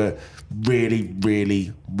 So they were really,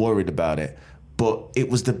 really worried about it. But it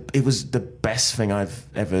was the best thing I've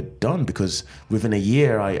ever done, because within a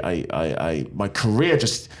year, my career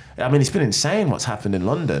just, I mean, it's been insane what's happened in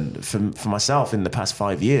London for myself in the past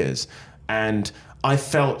 5 years. And I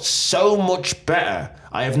felt so much better.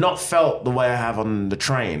 I have not felt the way I have on the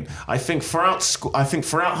train. I think throughout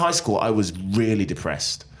high school, I was really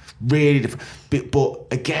depressed. But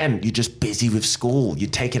again, you're just busy with school. You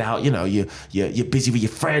take it out, you're busy with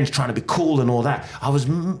your friends, trying to be cool and all that. I was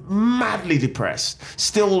madly depressed.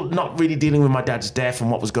 Still not really dealing with my dad's death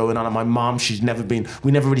and what was going on. And my mom,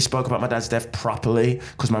 we never really spoke about my dad's death properly,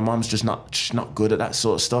 because my mom's just not good at that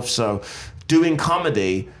sort of stuff. So doing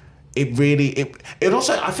comedy, it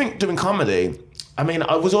also, I think doing comedy, I mean,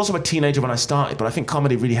 I was also a teenager when I started, but I think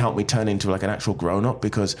comedy really helped me turn into like an actual grown-up,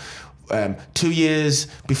 because 2 years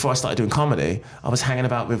before I started doing comedy, I was hanging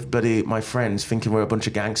about with my friends, thinking we're a bunch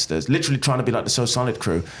of gangsters, literally trying to be like the So Solid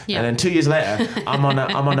crew. Yeah. And then 2 years later, I'm on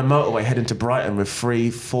a motorway heading to Brighton with 3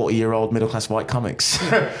 40-year-old middle-class white comics.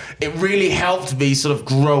 It really helped me sort of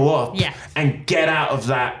grow up and get out of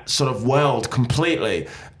that sort of world completely.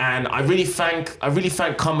 And I really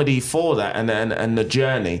thank comedy for that and the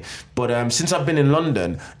journey. But since I've been in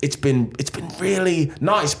London, it's been really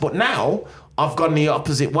nice. But now I've gone the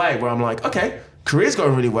opposite way, where I'm like, okay, career's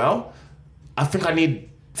going really well. I think I need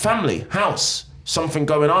family, house, something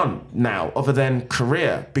going on now other than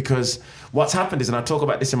career. Because what's happened is, and I talk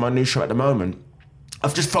about this in my new show at the moment,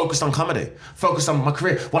 I've just focused on comedy, focused on my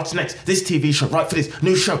career. What's next? This TV show, right for this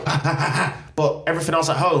new show. But everything else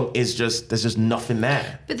at home is there's just nothing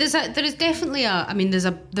there. But there is definitely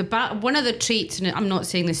one of the traits, and I'm not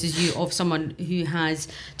saying this is you, of someone who has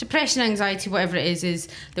depression, anxiety, whatever it is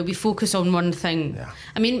that we focus on one thing. Yeah.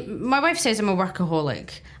 I mean, my wife says I'm a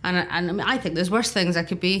workaholic, and I mean, I think there's worse things I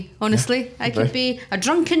could be, honestly. Yeah, I could be a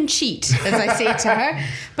drunken cheat, as I say to her.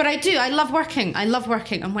 But I love working.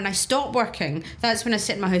 And when I stop working, that's when I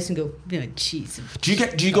sit in my house and go, oh, jeez.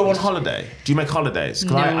 Do you go on holiday? Do you make holidays?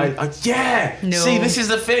 No. No. See, this is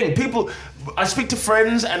the thing. I speak to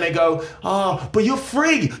friends and they go, but you're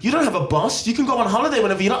free. You don't have a boss. You can go on holiday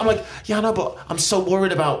whenever you like. I'm like, yeah, I know, but I'm so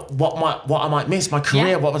worried about what I might miss, my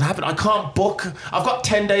career, what would happen. I can't book. I've got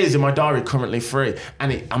 10 days in my diary currently free,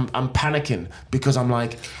 and I'm panicking because I'm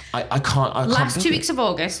like, I can't. Last 2 weeks of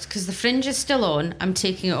August, because the Fringe is still on, I'm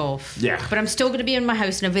taking it off. Yeah. But I'm still going to be in my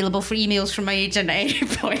house and available for emails from my agent at any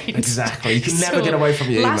point. Exactly. You can never get away from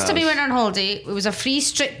your emails. Last time we went on holiday, it was a free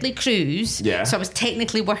Strictly cruise. Yeah. So I was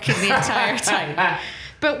technically working the entire time.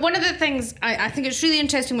 But one of the things, I think it's really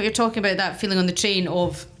interesting what you're talking about, that feeling on the train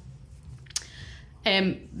of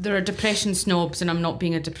there are depression snobs, and I'm not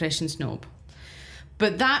being a depression snob.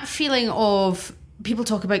 But that feeling of, people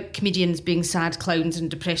talk about comedians being sad clowns and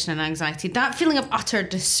depression and anxiety, that feeling of utter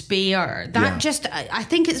despair, I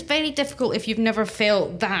think it's very difficult if you've never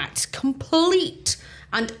felt that complete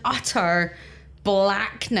and utter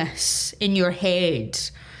blackness in your head,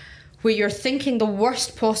 where you're thinking the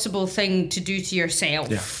worst possible thing to do to yourself.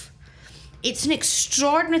 Yeah. It's an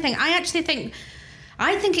extraordinary thing.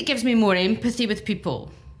 I think it gives me more empathy with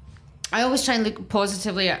people. I always try and look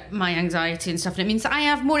positively at my anxiety and stuff, and it means that I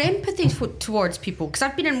have more empathy towards people, because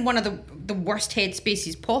I've been in one of the worst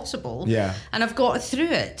headspaces possible, and I've got through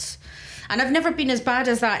it. And I've never been as bad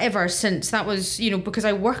as that ever since. That was, because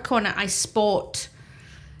I work on it, I spot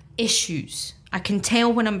issues. I can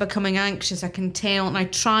tell when I'm becoming anxious, I can tell, and I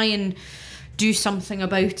try and do something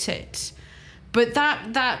about it. But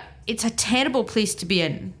that it's a terrible place to be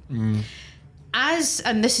in.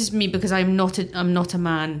 And this is me, because I'm not a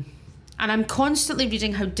man. And I'm constantly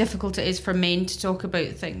reading how difficult it is for men to talk about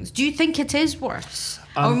things. Do you think it is worse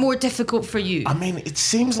or more difficult for you? I mean, it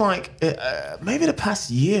seems like maybe the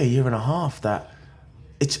past year and a half that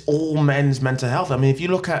it's all men's mental health. I mean, if you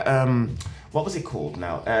look at, what was it called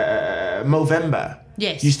now? Movember.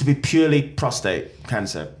 Yes. Used to be purely prostate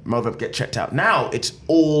cancer. Movember, get checked out. Now it's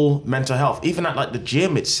all mental health. Even at like the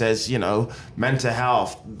gym, it says, mental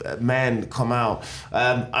health, men come out.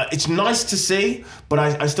 It's nice to see, but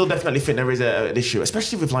I still definitely think there is an issue,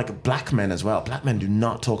 especially with like black men as well. Black men do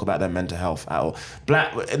not talk about their mental health at all.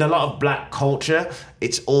 In a lot of black culture,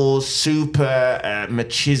 it's all super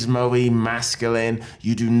machismo-y, masculine.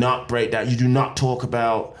 You do not break down. You do not talk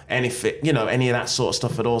about anything, any of that sort of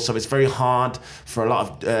stuff at all. So it's very hard for a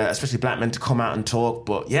lot of, especially black men, to come out and talk.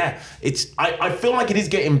 But yeah, I feel like it is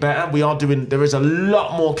getting better. There is a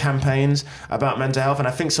lot more campaigns about mental health, and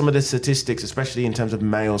I think some of the statistics, especially in terms of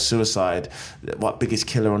male suicide, biggest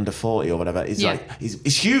killer under 40 or whatever, is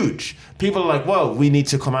is huge. People are like, whoa, we need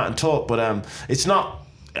to come out and talk, but it's not.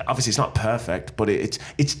 Obviously, it's not perfect, but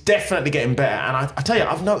it's definitely getting better. And I tell you,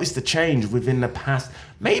 I've noticed the change within the past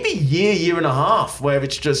maybe year and a half, where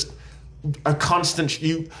it's just a constant.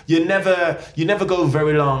 You never go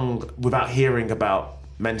very long without hearing about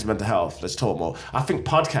mental health. Let's talk more. I think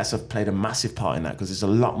podcasts have played a massive part in that, because there's a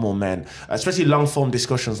lot more men, especially long form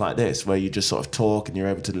discussions like this, where you just sort of talk and you're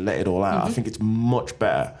able to let it all out. I think it's much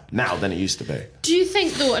better now than it used to be. Do you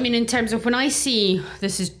think, though, I mean, in terms of when I see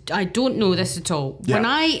I don't know this at all. Yeah.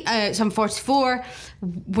 When so I'm 44,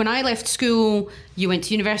 when I left school, you went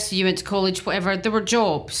to university, you went to college, whatever, there were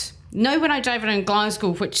jobs. Now when I drive around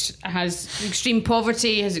Glasgow, which has extreme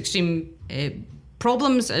poverty, has extreme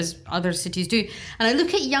problems, as other cities do, and I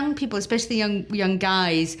look at young people, especially young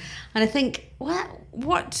guys, and I think,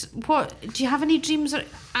 what do you have any dreams or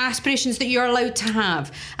aspirations that you're allowed to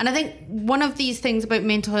have? And I think one of these things about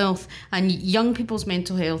mental health and young people's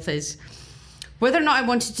mental health is whether or not I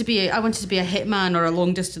wanted to be a hitman or a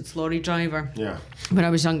long distance lorry driver. Yeah. When I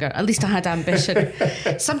was younger, at least I had ambition.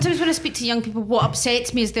 Sometimes when I speak to young people, what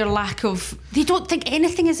upsets me is their lack of. They don't think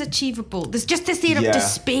anything is achievable. There's just this air of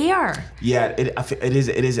despair. Yeah, it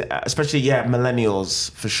is, especially millennials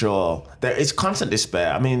for sure. It's constant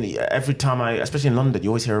despair. I mean, every time especially in London, you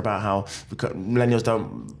always hear about how millennials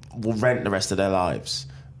will rent the rest of their lives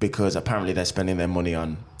because apparently they're spending their money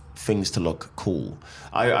on things to look cool.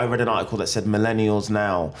 I read an article that said millennials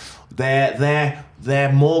now,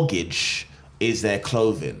 their mortgage is their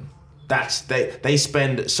clothing. They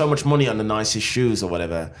spend so much money on the nicest shoes or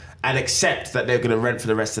whatever, and accept that they're going to rent for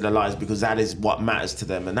the rest of their lives because that is what matters to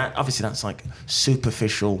them. And that's like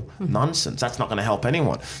superficial nonsense. That's not going to help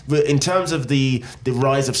anyone. But in terms of the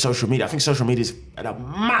rise of social media, I think social media is a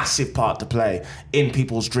massive part to play in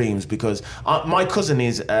people's dreams, because my cousin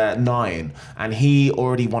is 9 and he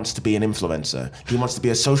already wants to be an influencer. He wants to be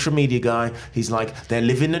a social media guy. He's like, they're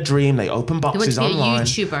living the dream. They open boxes online.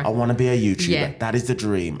 I want to be a YouTuber. Yeah. That is the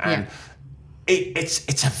dream. And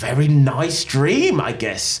it's a very nice dream, I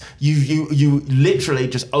guess. You literally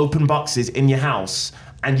just open boxes in your house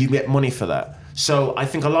and you get money for that. So I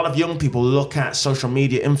think a lot of young people look at social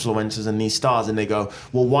media influencers and these stars and they go,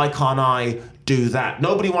 well, why can't I do that?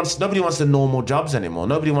 Nobody wants the normal jobs anymore.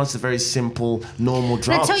 Nobody wants the very simple, normal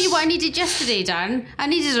jobs. I'll tell you what I needed yesterday, Dan. I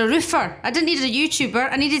needed a roofer. I didn't need a YouTuber.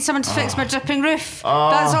 I needed someone to fix my dripping roof.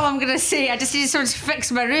 That's all I'm going to say. I just needed someone to fix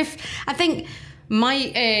my roof. I think my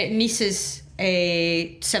nieces...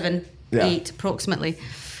 7, 8 approximately,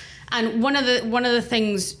 and one of the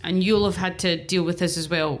things, and you'll have had to deal with this as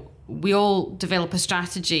well, we all develop a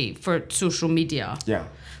strategy for social media,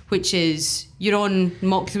 which is you're on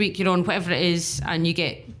Mock the Week, you're on whatever it is, and you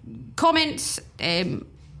get comments.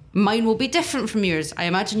 Mine will be different from yours. I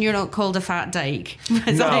imagine you're not called a fat dyke.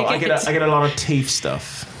 No, I get a lot of teeth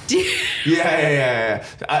stuff. Yeah.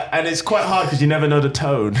 And it's quite hard because you never know the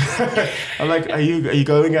tone. I'm like, are you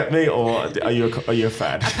going at me, or are you a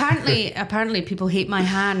fan? Apparently, people hate my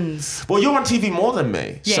hands. Well, you're on TV more than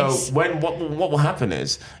me. Yes. So what will happen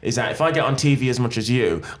is that if I get on TV as much as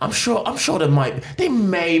you, I'm sure they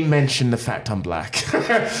may mention the fact I'm black. Do you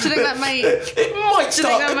think that might? It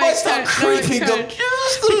might start creeping up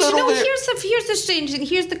just a little bit. Here's the strange thing.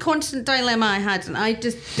 Here's the constant dilemma I had, and I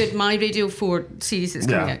just did my Radio 4 series that's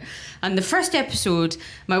coming out. And the first episode,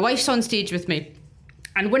 my wife's on stage with me.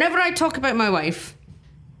 And whenever I talk about my wife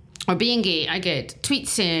or being gay, I get tweets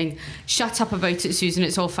saying, shut up about it, Susan,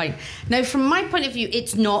 it's all fine. Now, from my point of view,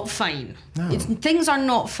 it's not fine. No. Things are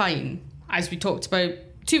not fine. As we talked about,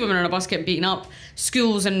 2 women on a bus getting beaten up,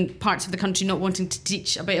 schools and parts of the country not wanting to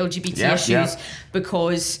teach about LGBT issues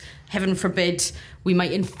because, heaven forbid, we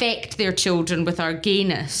might infect their children with our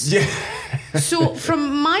gayness. Yeah. So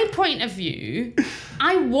from my point of view,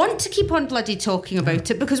 I want to keep on bloody talking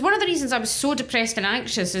about it, because one of the reasons I was so depressed and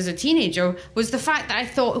anxious as a teenager was the fact that I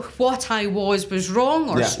thought what I was wrong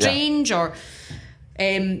or strange or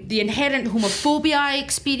the inherent homophobia I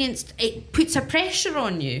experienced. It puts a pressure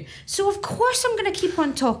on you. So of course I'm going to keep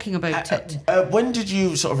on talking about it. When did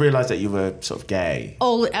you sort of realise that you were sort of gay?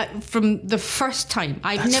 From the first time.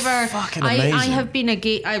 That's fucking amazing. I have been a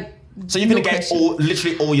gay... So you've been a gay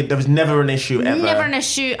there was never an issue ever? Never an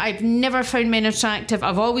issue. I've never found men attractive.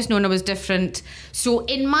 I've always known I was different. So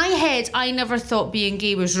in my head, I never thought being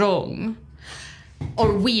gay was wrong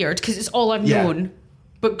or weird, because it's all I've known.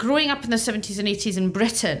 But growing up in the 70s and 80s in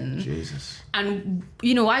Britain, Jesus. And,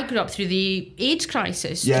 you know, I grew up through the AIDS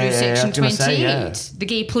crisis, Yeah, through yeah, Section 28, say, the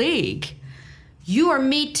gay plague. You are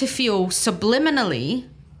made to feel subliminally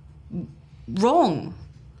wrong.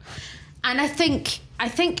 And I think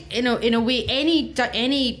in a way,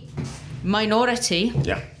 any minority...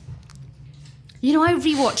 Yeah. You know, I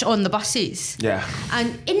rewatch On the Buses. Yeah.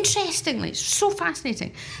 And interestingly, it's so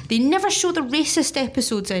fascinating, they never show the racist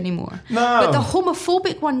episodes anymore. No. But the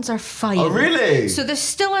homophobic ones are fine. Oh, really? So there's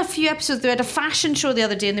still a few episodes. They had a fashion show the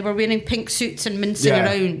other day and they were wearing pink suits and mincing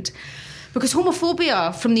around. Because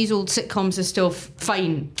homophobia from these old sitcoms is still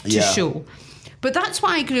fine to show. But that's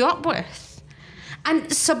what I grew up with. And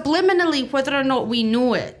subliminally, whether or not we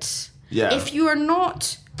know it, if you are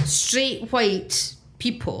not straight white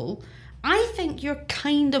people... I think you're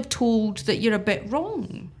kind of told that you're a bit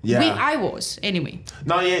wrong. Yeah. I was, anyway.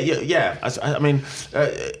 No, yeah. I mean,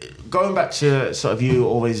 going back to sort of you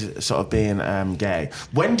always sort of being gay,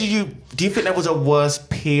 when do you think there was a worse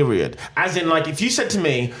period? As in, like, if you said to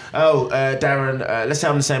me, Darren, let's say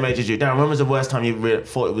I'm the same age as you. Darren, when was the worst time you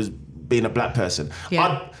thought it was being a black person?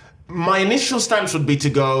 Yeah. My initial stance would be to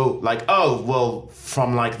go like,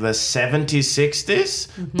 from like the 70s, 60s,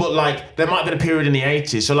 but like there might have been a period in the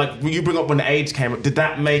 80s. So like you bring up when the AIDS came up, did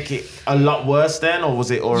that make it a lot worse then, or was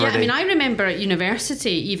it already? Yeah, I mean, I remember at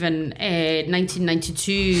university, even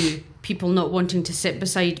 1992, people not wanting to sit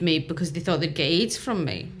beside me because they thought they'd get AIDS from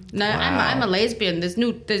me. Now, I'm a lesbian.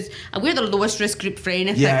 We're the lowest risk group for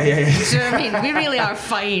anything. Yeah. Do you know what I mean? We really are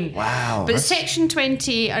fine. Wow. But Section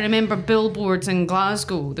 20, I remember billboards in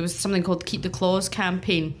Glasgow. There was something called the Keep the Clause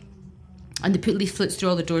campaign. And they put leaflets through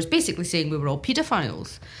all the doors basically saying we were all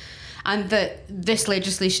paedophiles. And that this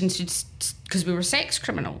legislation should... because we were sex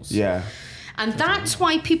criminals. Yeah. And that's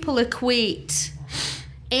why people equate...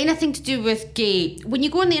 anything to do with gay. When you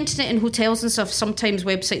go on the internet in hotels and stuff, sometimes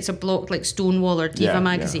websites are blocked, like Stonewall or Diva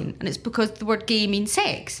magazine, and it's because the word gay means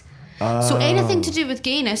sex. So anything to do with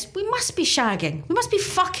gayness, we must be shagging. We must be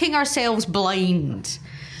fucking ourselves blind.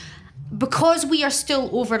 Because we are still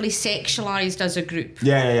overly sexualised as a group.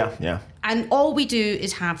 Yeah. And all we do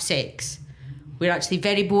is have sex. We're actually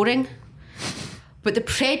very boring. But the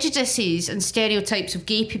prejudices and stereotypes of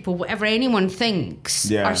gay people, whatever anyone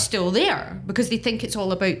thinks, are still there because they think it's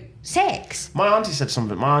all about sex. My auntie said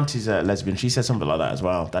something. My auntie's a lesbian. She said something like that as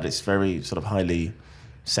well, that it's very sort of highly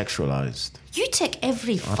sexualised. You tick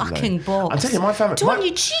every fucking box. I'm telling you, my family... Don't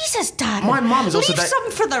you? Jesus, Dad. My mum is also... Leave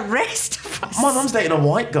some for the rest of us. My mum's dating a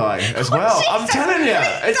white guy as well. Jesus, I'm telling you.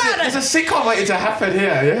 It's a sitcom waiting to happen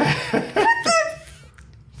here,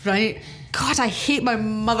 Right? God, I hate my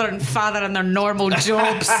mother and father and their normal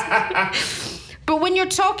jobs. But when you're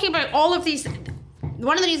talking about all of these...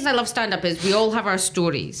 One of the reasons I love stand-up is we all have our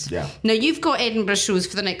stories. Yeah. Now, you've got Edinburgh shows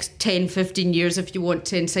for the next 10, 15 years if you want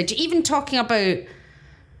to inside. Even talking about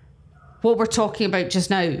what we're talking about just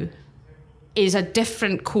now is a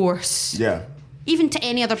different course. Yeah. Even to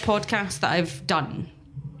any other podcast that I've done.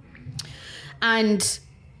 And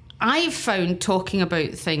I've found talking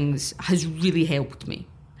about things has really helped me.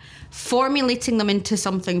 Formulating them into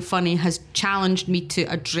something funny has challenged me to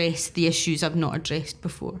address the issues I've not addressed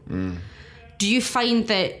before. Do you find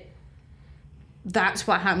that that's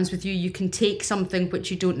what happens with you? You can take something which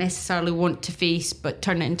you don't necessarily want to face but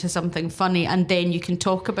turn it into something funny and then you can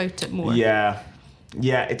talk about it more? Yeah,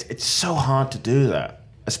 it's so hard to do that.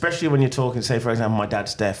 Especially when you're talking, say, for example, my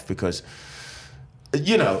dad's deaf, because...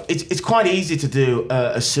 You know, it's quite easy to do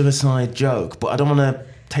a suicide joke, but I don't want to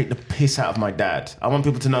take the piss out of my dad. I want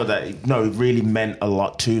people to know that, it really meant a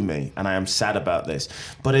lot to me, and I am sad about this.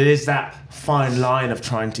 But it is that fine line of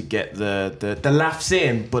trying to get the laughs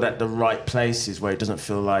in, but at the right places where it doesn't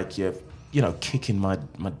feel like you're, kicking my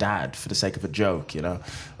dad for the sake of a joke,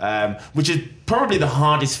 which is probably the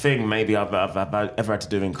hardest thing maybe I've ever had to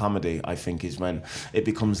do in comedy, I think, is when it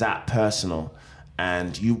becomes that personal.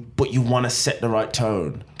 But you want to set the right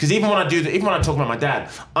tone, because even when I talk about my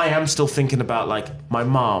dad, I am still thinking about like my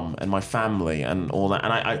mom and my family and all that,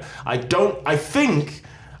 and I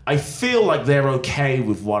feel like they're okay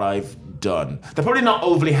with what I've done. They're probably not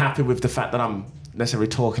overly happy with the fact that I'm necessarily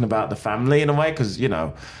talking about the family in a way, because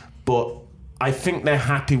but I think they're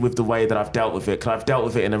happy with the way that I've dealt with it, because I've dealt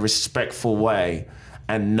with it in a respectful way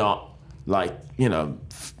and not like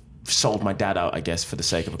sold my dad out, I guess, for the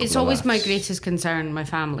sake of a couple It's of always laughs. my greatest concern, my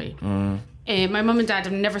family. My mum and dad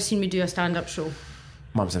have never seen me do a stand-up show.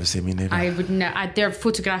 Mum's never seen me neither. I would their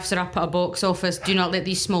photographs are up at a box office. Do not let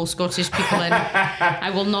these small Scottish people in.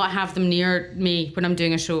 I will not have them near me when I'm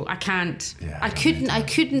doing a show. I can't. Yeah, I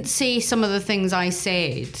couldn't say some of the things I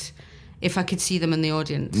said if I could see them in the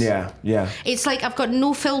audience. Yeah. It's like I've got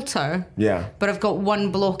no filter. Yeah. But I've got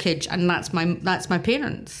one blockage, and that's my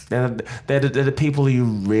parents. They're the people you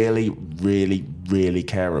really, really, really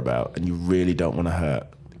care about, and you really don't want to hurt,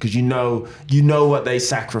 because you know what they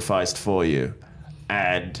sacrificed for you,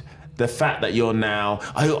 and the fact that you're now.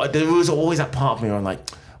 There was always that part of me where I'm like,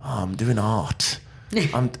 oh, I'm doing art.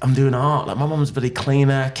 I'm doing art. Like, my mum's a bloody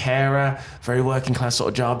cleaner, carer, very working class sort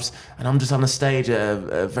of jobs, and I'm just on the stage at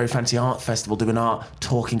a very fancy art festival doing art,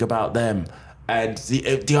 talking about them. And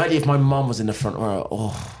the idea of my mum was in the front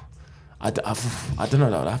row, I don't know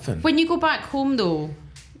that would happen. When you go back home though,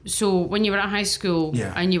 so when you were at high school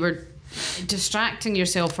and you were distracting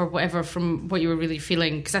yourself or whatever from what you were really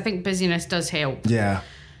feeling, because I think busyness does help. Yeah.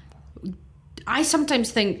 I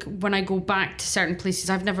sometimes think when I go back to certain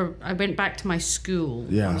places, I went back to my school.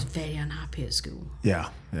 Yeah. I was very unhappy at school. Yeah.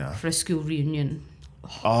 For a school reunion.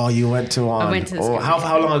 Oh, you went to one. I went to the school.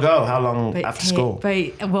 How long ago? How long after school?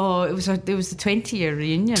 Well, it was the 20-year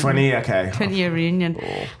reunion. 20-year reunion.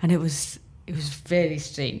 Oh. And it was very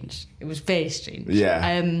strange. It was very strange.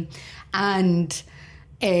 Yeah. And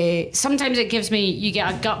sometimes you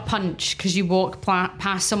get a gut punch because you walk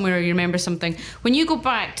past somewhere or you remember something. When you go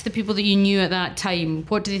back to the people that you knew at that time,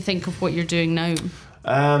 what do they think of what you're doing now?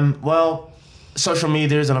 Well, social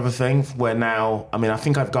media is another thing where now, I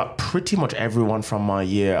think I've got pretty much everyone from my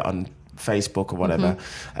year on Facebook or whatever.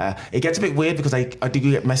 Mm-hmm. It gets a bit weird because I do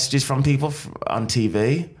get messages from people on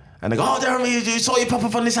TV. And they go, oh, Jeremy, you saw you pop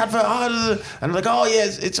up on this advert. And I'm like, oh, yeah,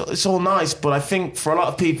 it's all nice. But I think for a lot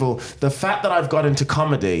of people, the fact that I've got into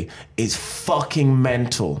comedy is fucking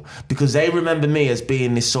mental, because they remember me as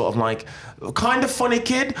being this sort of like kind of funny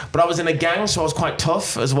kid, but I was in a gang, so I was quite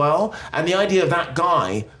tough as well. And the idea of that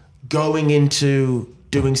guy going into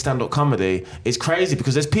doing stand-up comedy is crazy,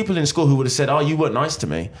 because there's people in school who would have said, oh, you weren't nice to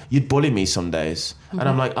me. You'd bully me some days. Mm-hmm. And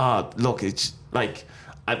I'm like, look, it's like...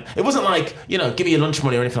 It wasn't like, give me your lunch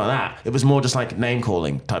money or anything like that. It was more just like name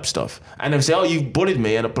calling type stuff. And they would say, oh, you bullied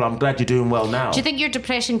me, but I'm glad you're doing well now. Do you think your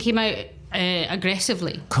depression came out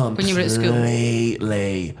aggressively when you were at school?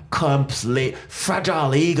 Completely.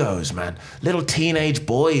 Fragile egos, man. Little teenage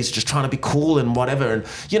boys just trying to be cool and whatever. And,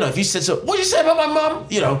 if you said so, what did you say about my mum?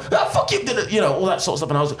 Fuck you, all that sort of stuff.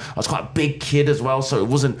 And I was quite a big kid as well, so it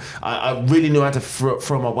wasn't, I really knew how to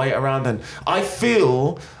throw my weight around. And I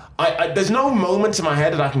feel... there's no moment in my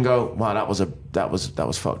head that I can go, wow, that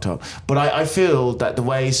was fucked up. But I feel that the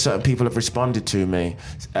way certain people have responded to me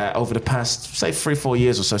over the past, say, 3-4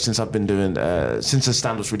 years or so, since I've been doing, since the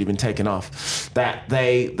stand-up's really been taken off, that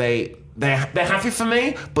they're happy for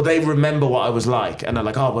me, but they remember what I was like, and they're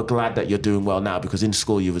like, oh, we're glad that you're doing well now, because in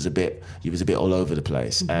school you was a bit all over the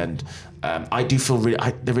place. Mm-hmm. And I do feel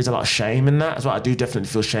there is a lot of shame in that as well. I do definitely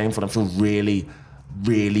feel shameful. I feel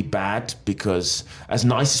really bad, because as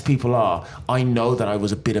nice as people are, I know that I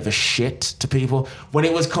was a bit of a shit to people when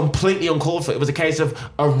it was completely uncalled for. It was a case of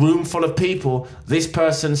a room full of people, this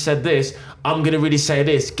person said this, I'm going to really say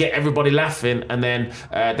this, get everybody laughing, and then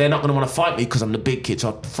they're not going to want to fight me because I'm the big kid, so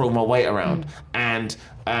I throw my weight around. And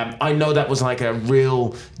I know that was like a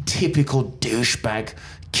real typical douchebag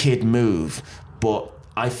kid move, but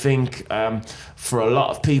I think for a lot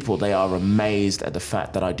of people, they are amazed at the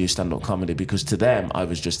fact that I do stand-up comedy, because to them, I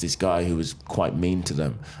was just this guy who was quite mean to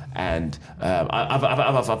them. And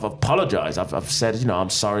I've apologized. I've said, I'm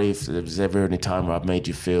sorry if there was ever any time where I've made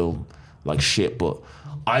you feel like shit, but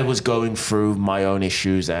I was going through my own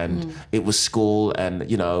issues, and it was school and,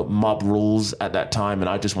 mob rules at that time, and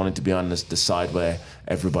I just wanted to be on the side where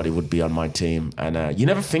everybody would be on my team. And you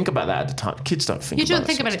never think about that at the time. Kids don't think about that. You don't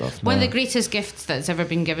think about it. Stuff. One of the greatest gifts that's ever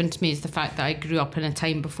been given to me is the fact that I grew up in a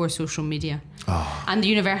time before social media and the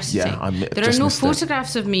university. Yeah, there are no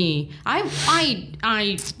photographs of me. I'm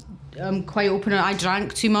quite open. I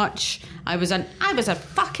drank too much. I was a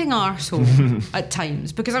fucking arsehole at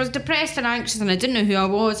times, because I was depressed and anxious and I didn't know who I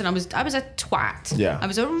was, and I was a twat. Yeah. I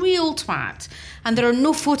was a real twat. And there are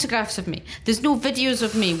no photographs of me. There's no videos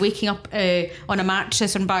of me waking up on a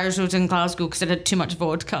mattress on Byres Road in Glasgow because I had too much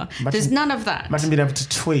vodka. There's none of that. Imagine being able to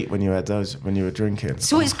tweet when you were drinking.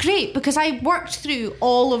 So it's great, because I worked through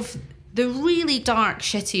all of the really dark,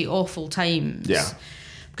 shitty, awful times. Yeah.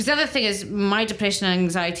 Because the other thing is, my depression and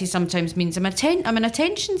anxiety sometimes means I'm an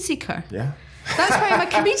attention seeker. Yeah. That's why I'm a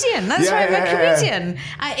comedian.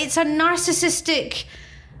 It's a narcissistic...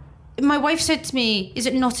 My wife said to me, is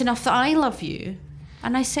it not enough that I love you?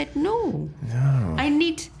 And I said, no. I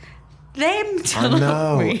need them to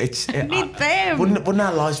love me. I need them. Wouldn't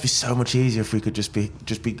our lives be so much easier if we could just be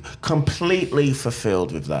completely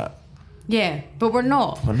fulfilled with that? Yeah, but we're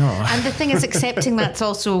not. And the thing is, accepting that's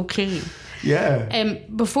also okay. Yeah.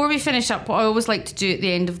 Before we finish up, what I always like to do at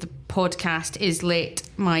the end of the podcast is let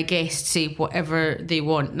my guests say whatever they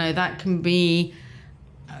want. Now, that can be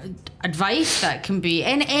advice, that can be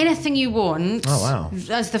anything you want. Oh, wow.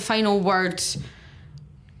 As the final word,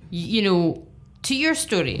 you know, to your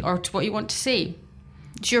story or to what you want to say.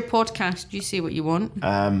 It's your podcast. You say what you want.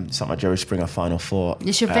 It's not my Jerry Springer final thought.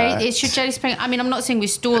 It's your Jerry Springer. I mean, I'm not saying we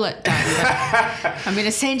stole it, Dan, but I mean,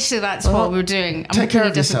 essentially that's what we're doing. Take care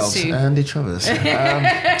of yourselves, Andy Travers.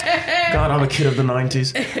 God, I'm a kid of the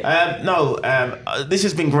 90s. This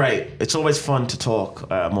has been great. It's always fun to talk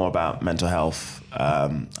more about mental health.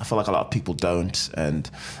 I feel like a lot of people don't, and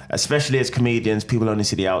especially as comedians, people only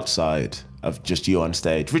see the outside of just you on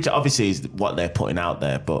stage, which obviously is what they're putting out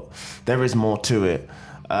there, but there is more to it.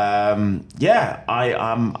 I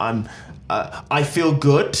feel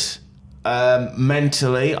good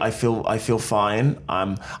mentally. I feel fine.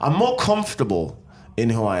 I'm more comfortable in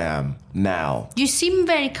who I am now. You seem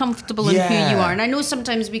very comfortable in who you are, and I know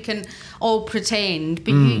sometimes we can all pretend,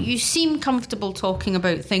 but you seem comfortable talking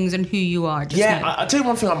about things and who you are. I'll tell you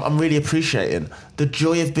one thing I'm really appreciating: the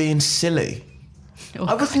joy of being silly.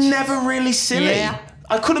 I was never really silly. Yeah.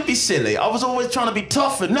 I couldn't be silly. I was always trying to be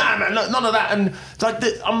tough and none of that. And like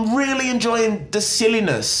I'm really enjoying the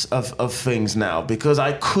silliness of things now because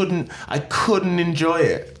I couldn't enjoy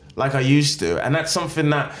it like I used to, and that's something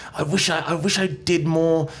that I wish I did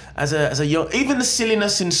more as a young. Even the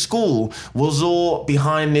silliness in school was all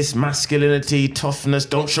behind this masculinity, toughness,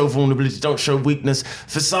 don't show vulnerability, don't show weakness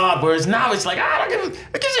facade. Whereas now it's like who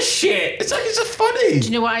gives a shit? It's like it's just funny. Do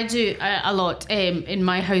you know what I do a lot in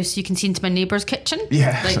my house? You can see into my neighbour's kitchen,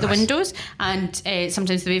 the windows, and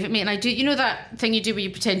sometimes they wave at me, and I do. You know that thing you do where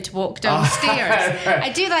you pretend to walk downstairs?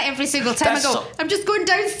 I do that every single time. I'm just going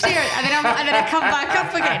downstairs, and then I come back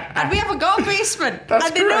up again. And we haven't got a basement. That's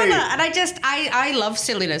and they great. know that. And I love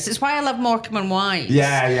silliness. It's why I love Morecambe and Wise.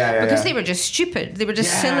 Yeah. Because they were just stupid. They were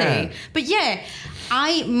just silly. But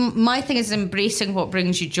my thing is embracing what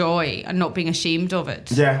brings you joy and not being ashamed of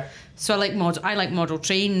it. Yeah. So I like model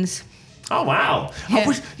trains. Oh wow.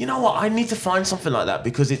 Yeah. You know what? I need to find something like that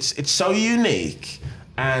because it's so unique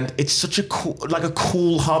and it's such a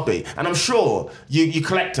cool hobby. And I'm sure you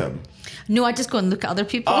collect them. No, I just go and look at other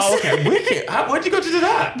people's. Oh, okay, wicked. Where'd you go to do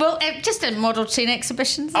that? Well, just in model train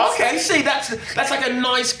exhibitions. Okay, see, that's like a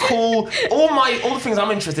nice, cool. All the things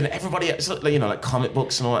I'm interested in. Everybody, like comic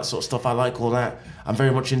books and all that sort of stuff. I like all that. I'm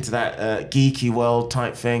very much into that geeky world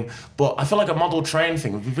type thing. But I feel like a model train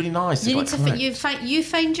thing would be really nice. You need to you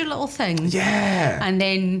find your little thing. Yeah. And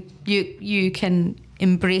then you can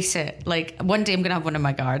embrace it. Like one day I'm gonna have one in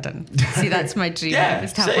my garden. See, that's my dream.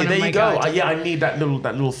 Is to have one in my garden. I need that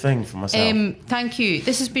little thing for myself. Thank you.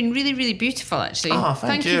 This has been really, really beautiful, actually.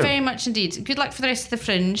 Thank you. You very much indeed. Good luck for the rest of the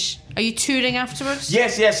Fringe. Are you touring afterwards?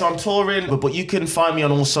 Yes. So I'm touring, but you can find me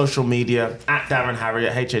on all social media at Darren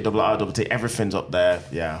Harriott, HARRT. Everything's up there.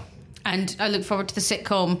 Yeah. And I look forward to the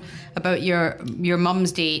sitcom about your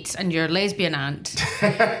mum's date and your lesbian aunt.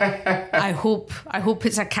 I hope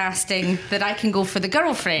it's a casting that I can go for the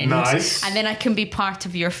girlfriend. Nice. And then I can be part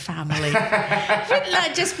of your family. Wouldn't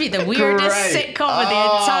that just be the weirdest sitcom of the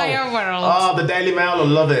entire world? Oh, the Daily Mail will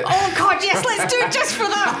love it. Oh, God, yes, let's do it just for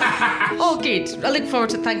that. Oh, good. I look forward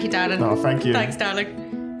to it. Thank you, Darren. No, thank you. Thanks, darling.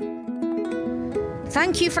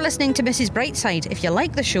 Thank you for listening to Mrs. Brightside. If you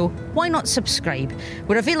like the show, why not subscribe?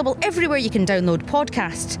 We're available everywhere you can download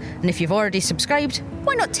podcasts. And if you've already subscribed,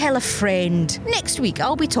 why not tell a friend? Next week,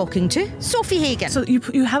 I'll be talking to Sophie Hagen. So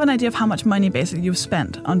you have an idea of how much money basically you've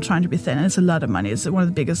spent on trying to be thin, and it's a lot of money. It's one of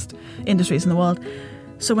the biggest industries in the world.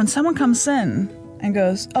 So when someone comes in and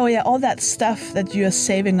goes, oh yeah, all that stuff that you're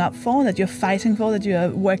saving up for, that you're fighting for, that you're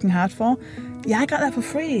working hard for, yeah, I got that for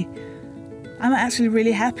free. I'm actually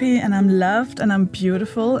really happy, and I'm loved, and I'm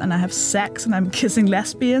beautiful, and I have sex, and I'm kissing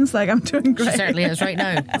lesbians. Like, I'm doing great. She certainly is right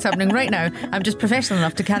now. It's happening right now. I'm just professional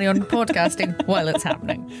enough to carry on podcasting while it's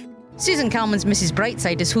happening. Susan Calman's Mrs.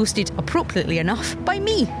 Brightside is hosted, appropriately enough, by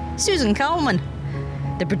me, Susan Calman.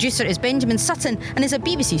 The producer is Benjamin Sutton and is a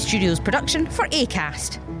BBC Studios production for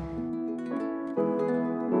Acast.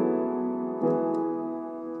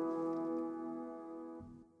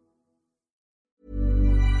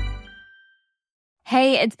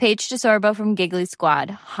 Hey, it's Paige DeSorbo from Giggly Squad.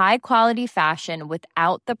 High quality fashion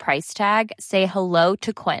without the price tag. Say hello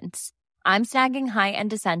to Quince. I'm snagging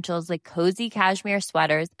high-end essentials like cozy cashmere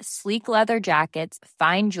sweaters, sleek leather jackets,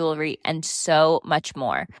 fine jewelry, and so much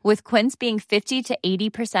more. With Quince being 50 to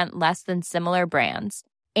 80% less than similar brands.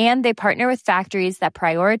 And they partner with factories that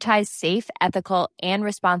prioritize safe, ethical, and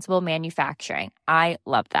responsible manufacturing. I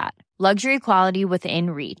love that. Luxury quality within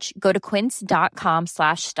reach. Go to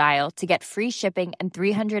quince.com/style to get free shipping and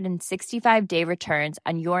 365-day returns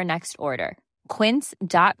on your next order.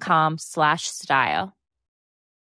 quince.com/style.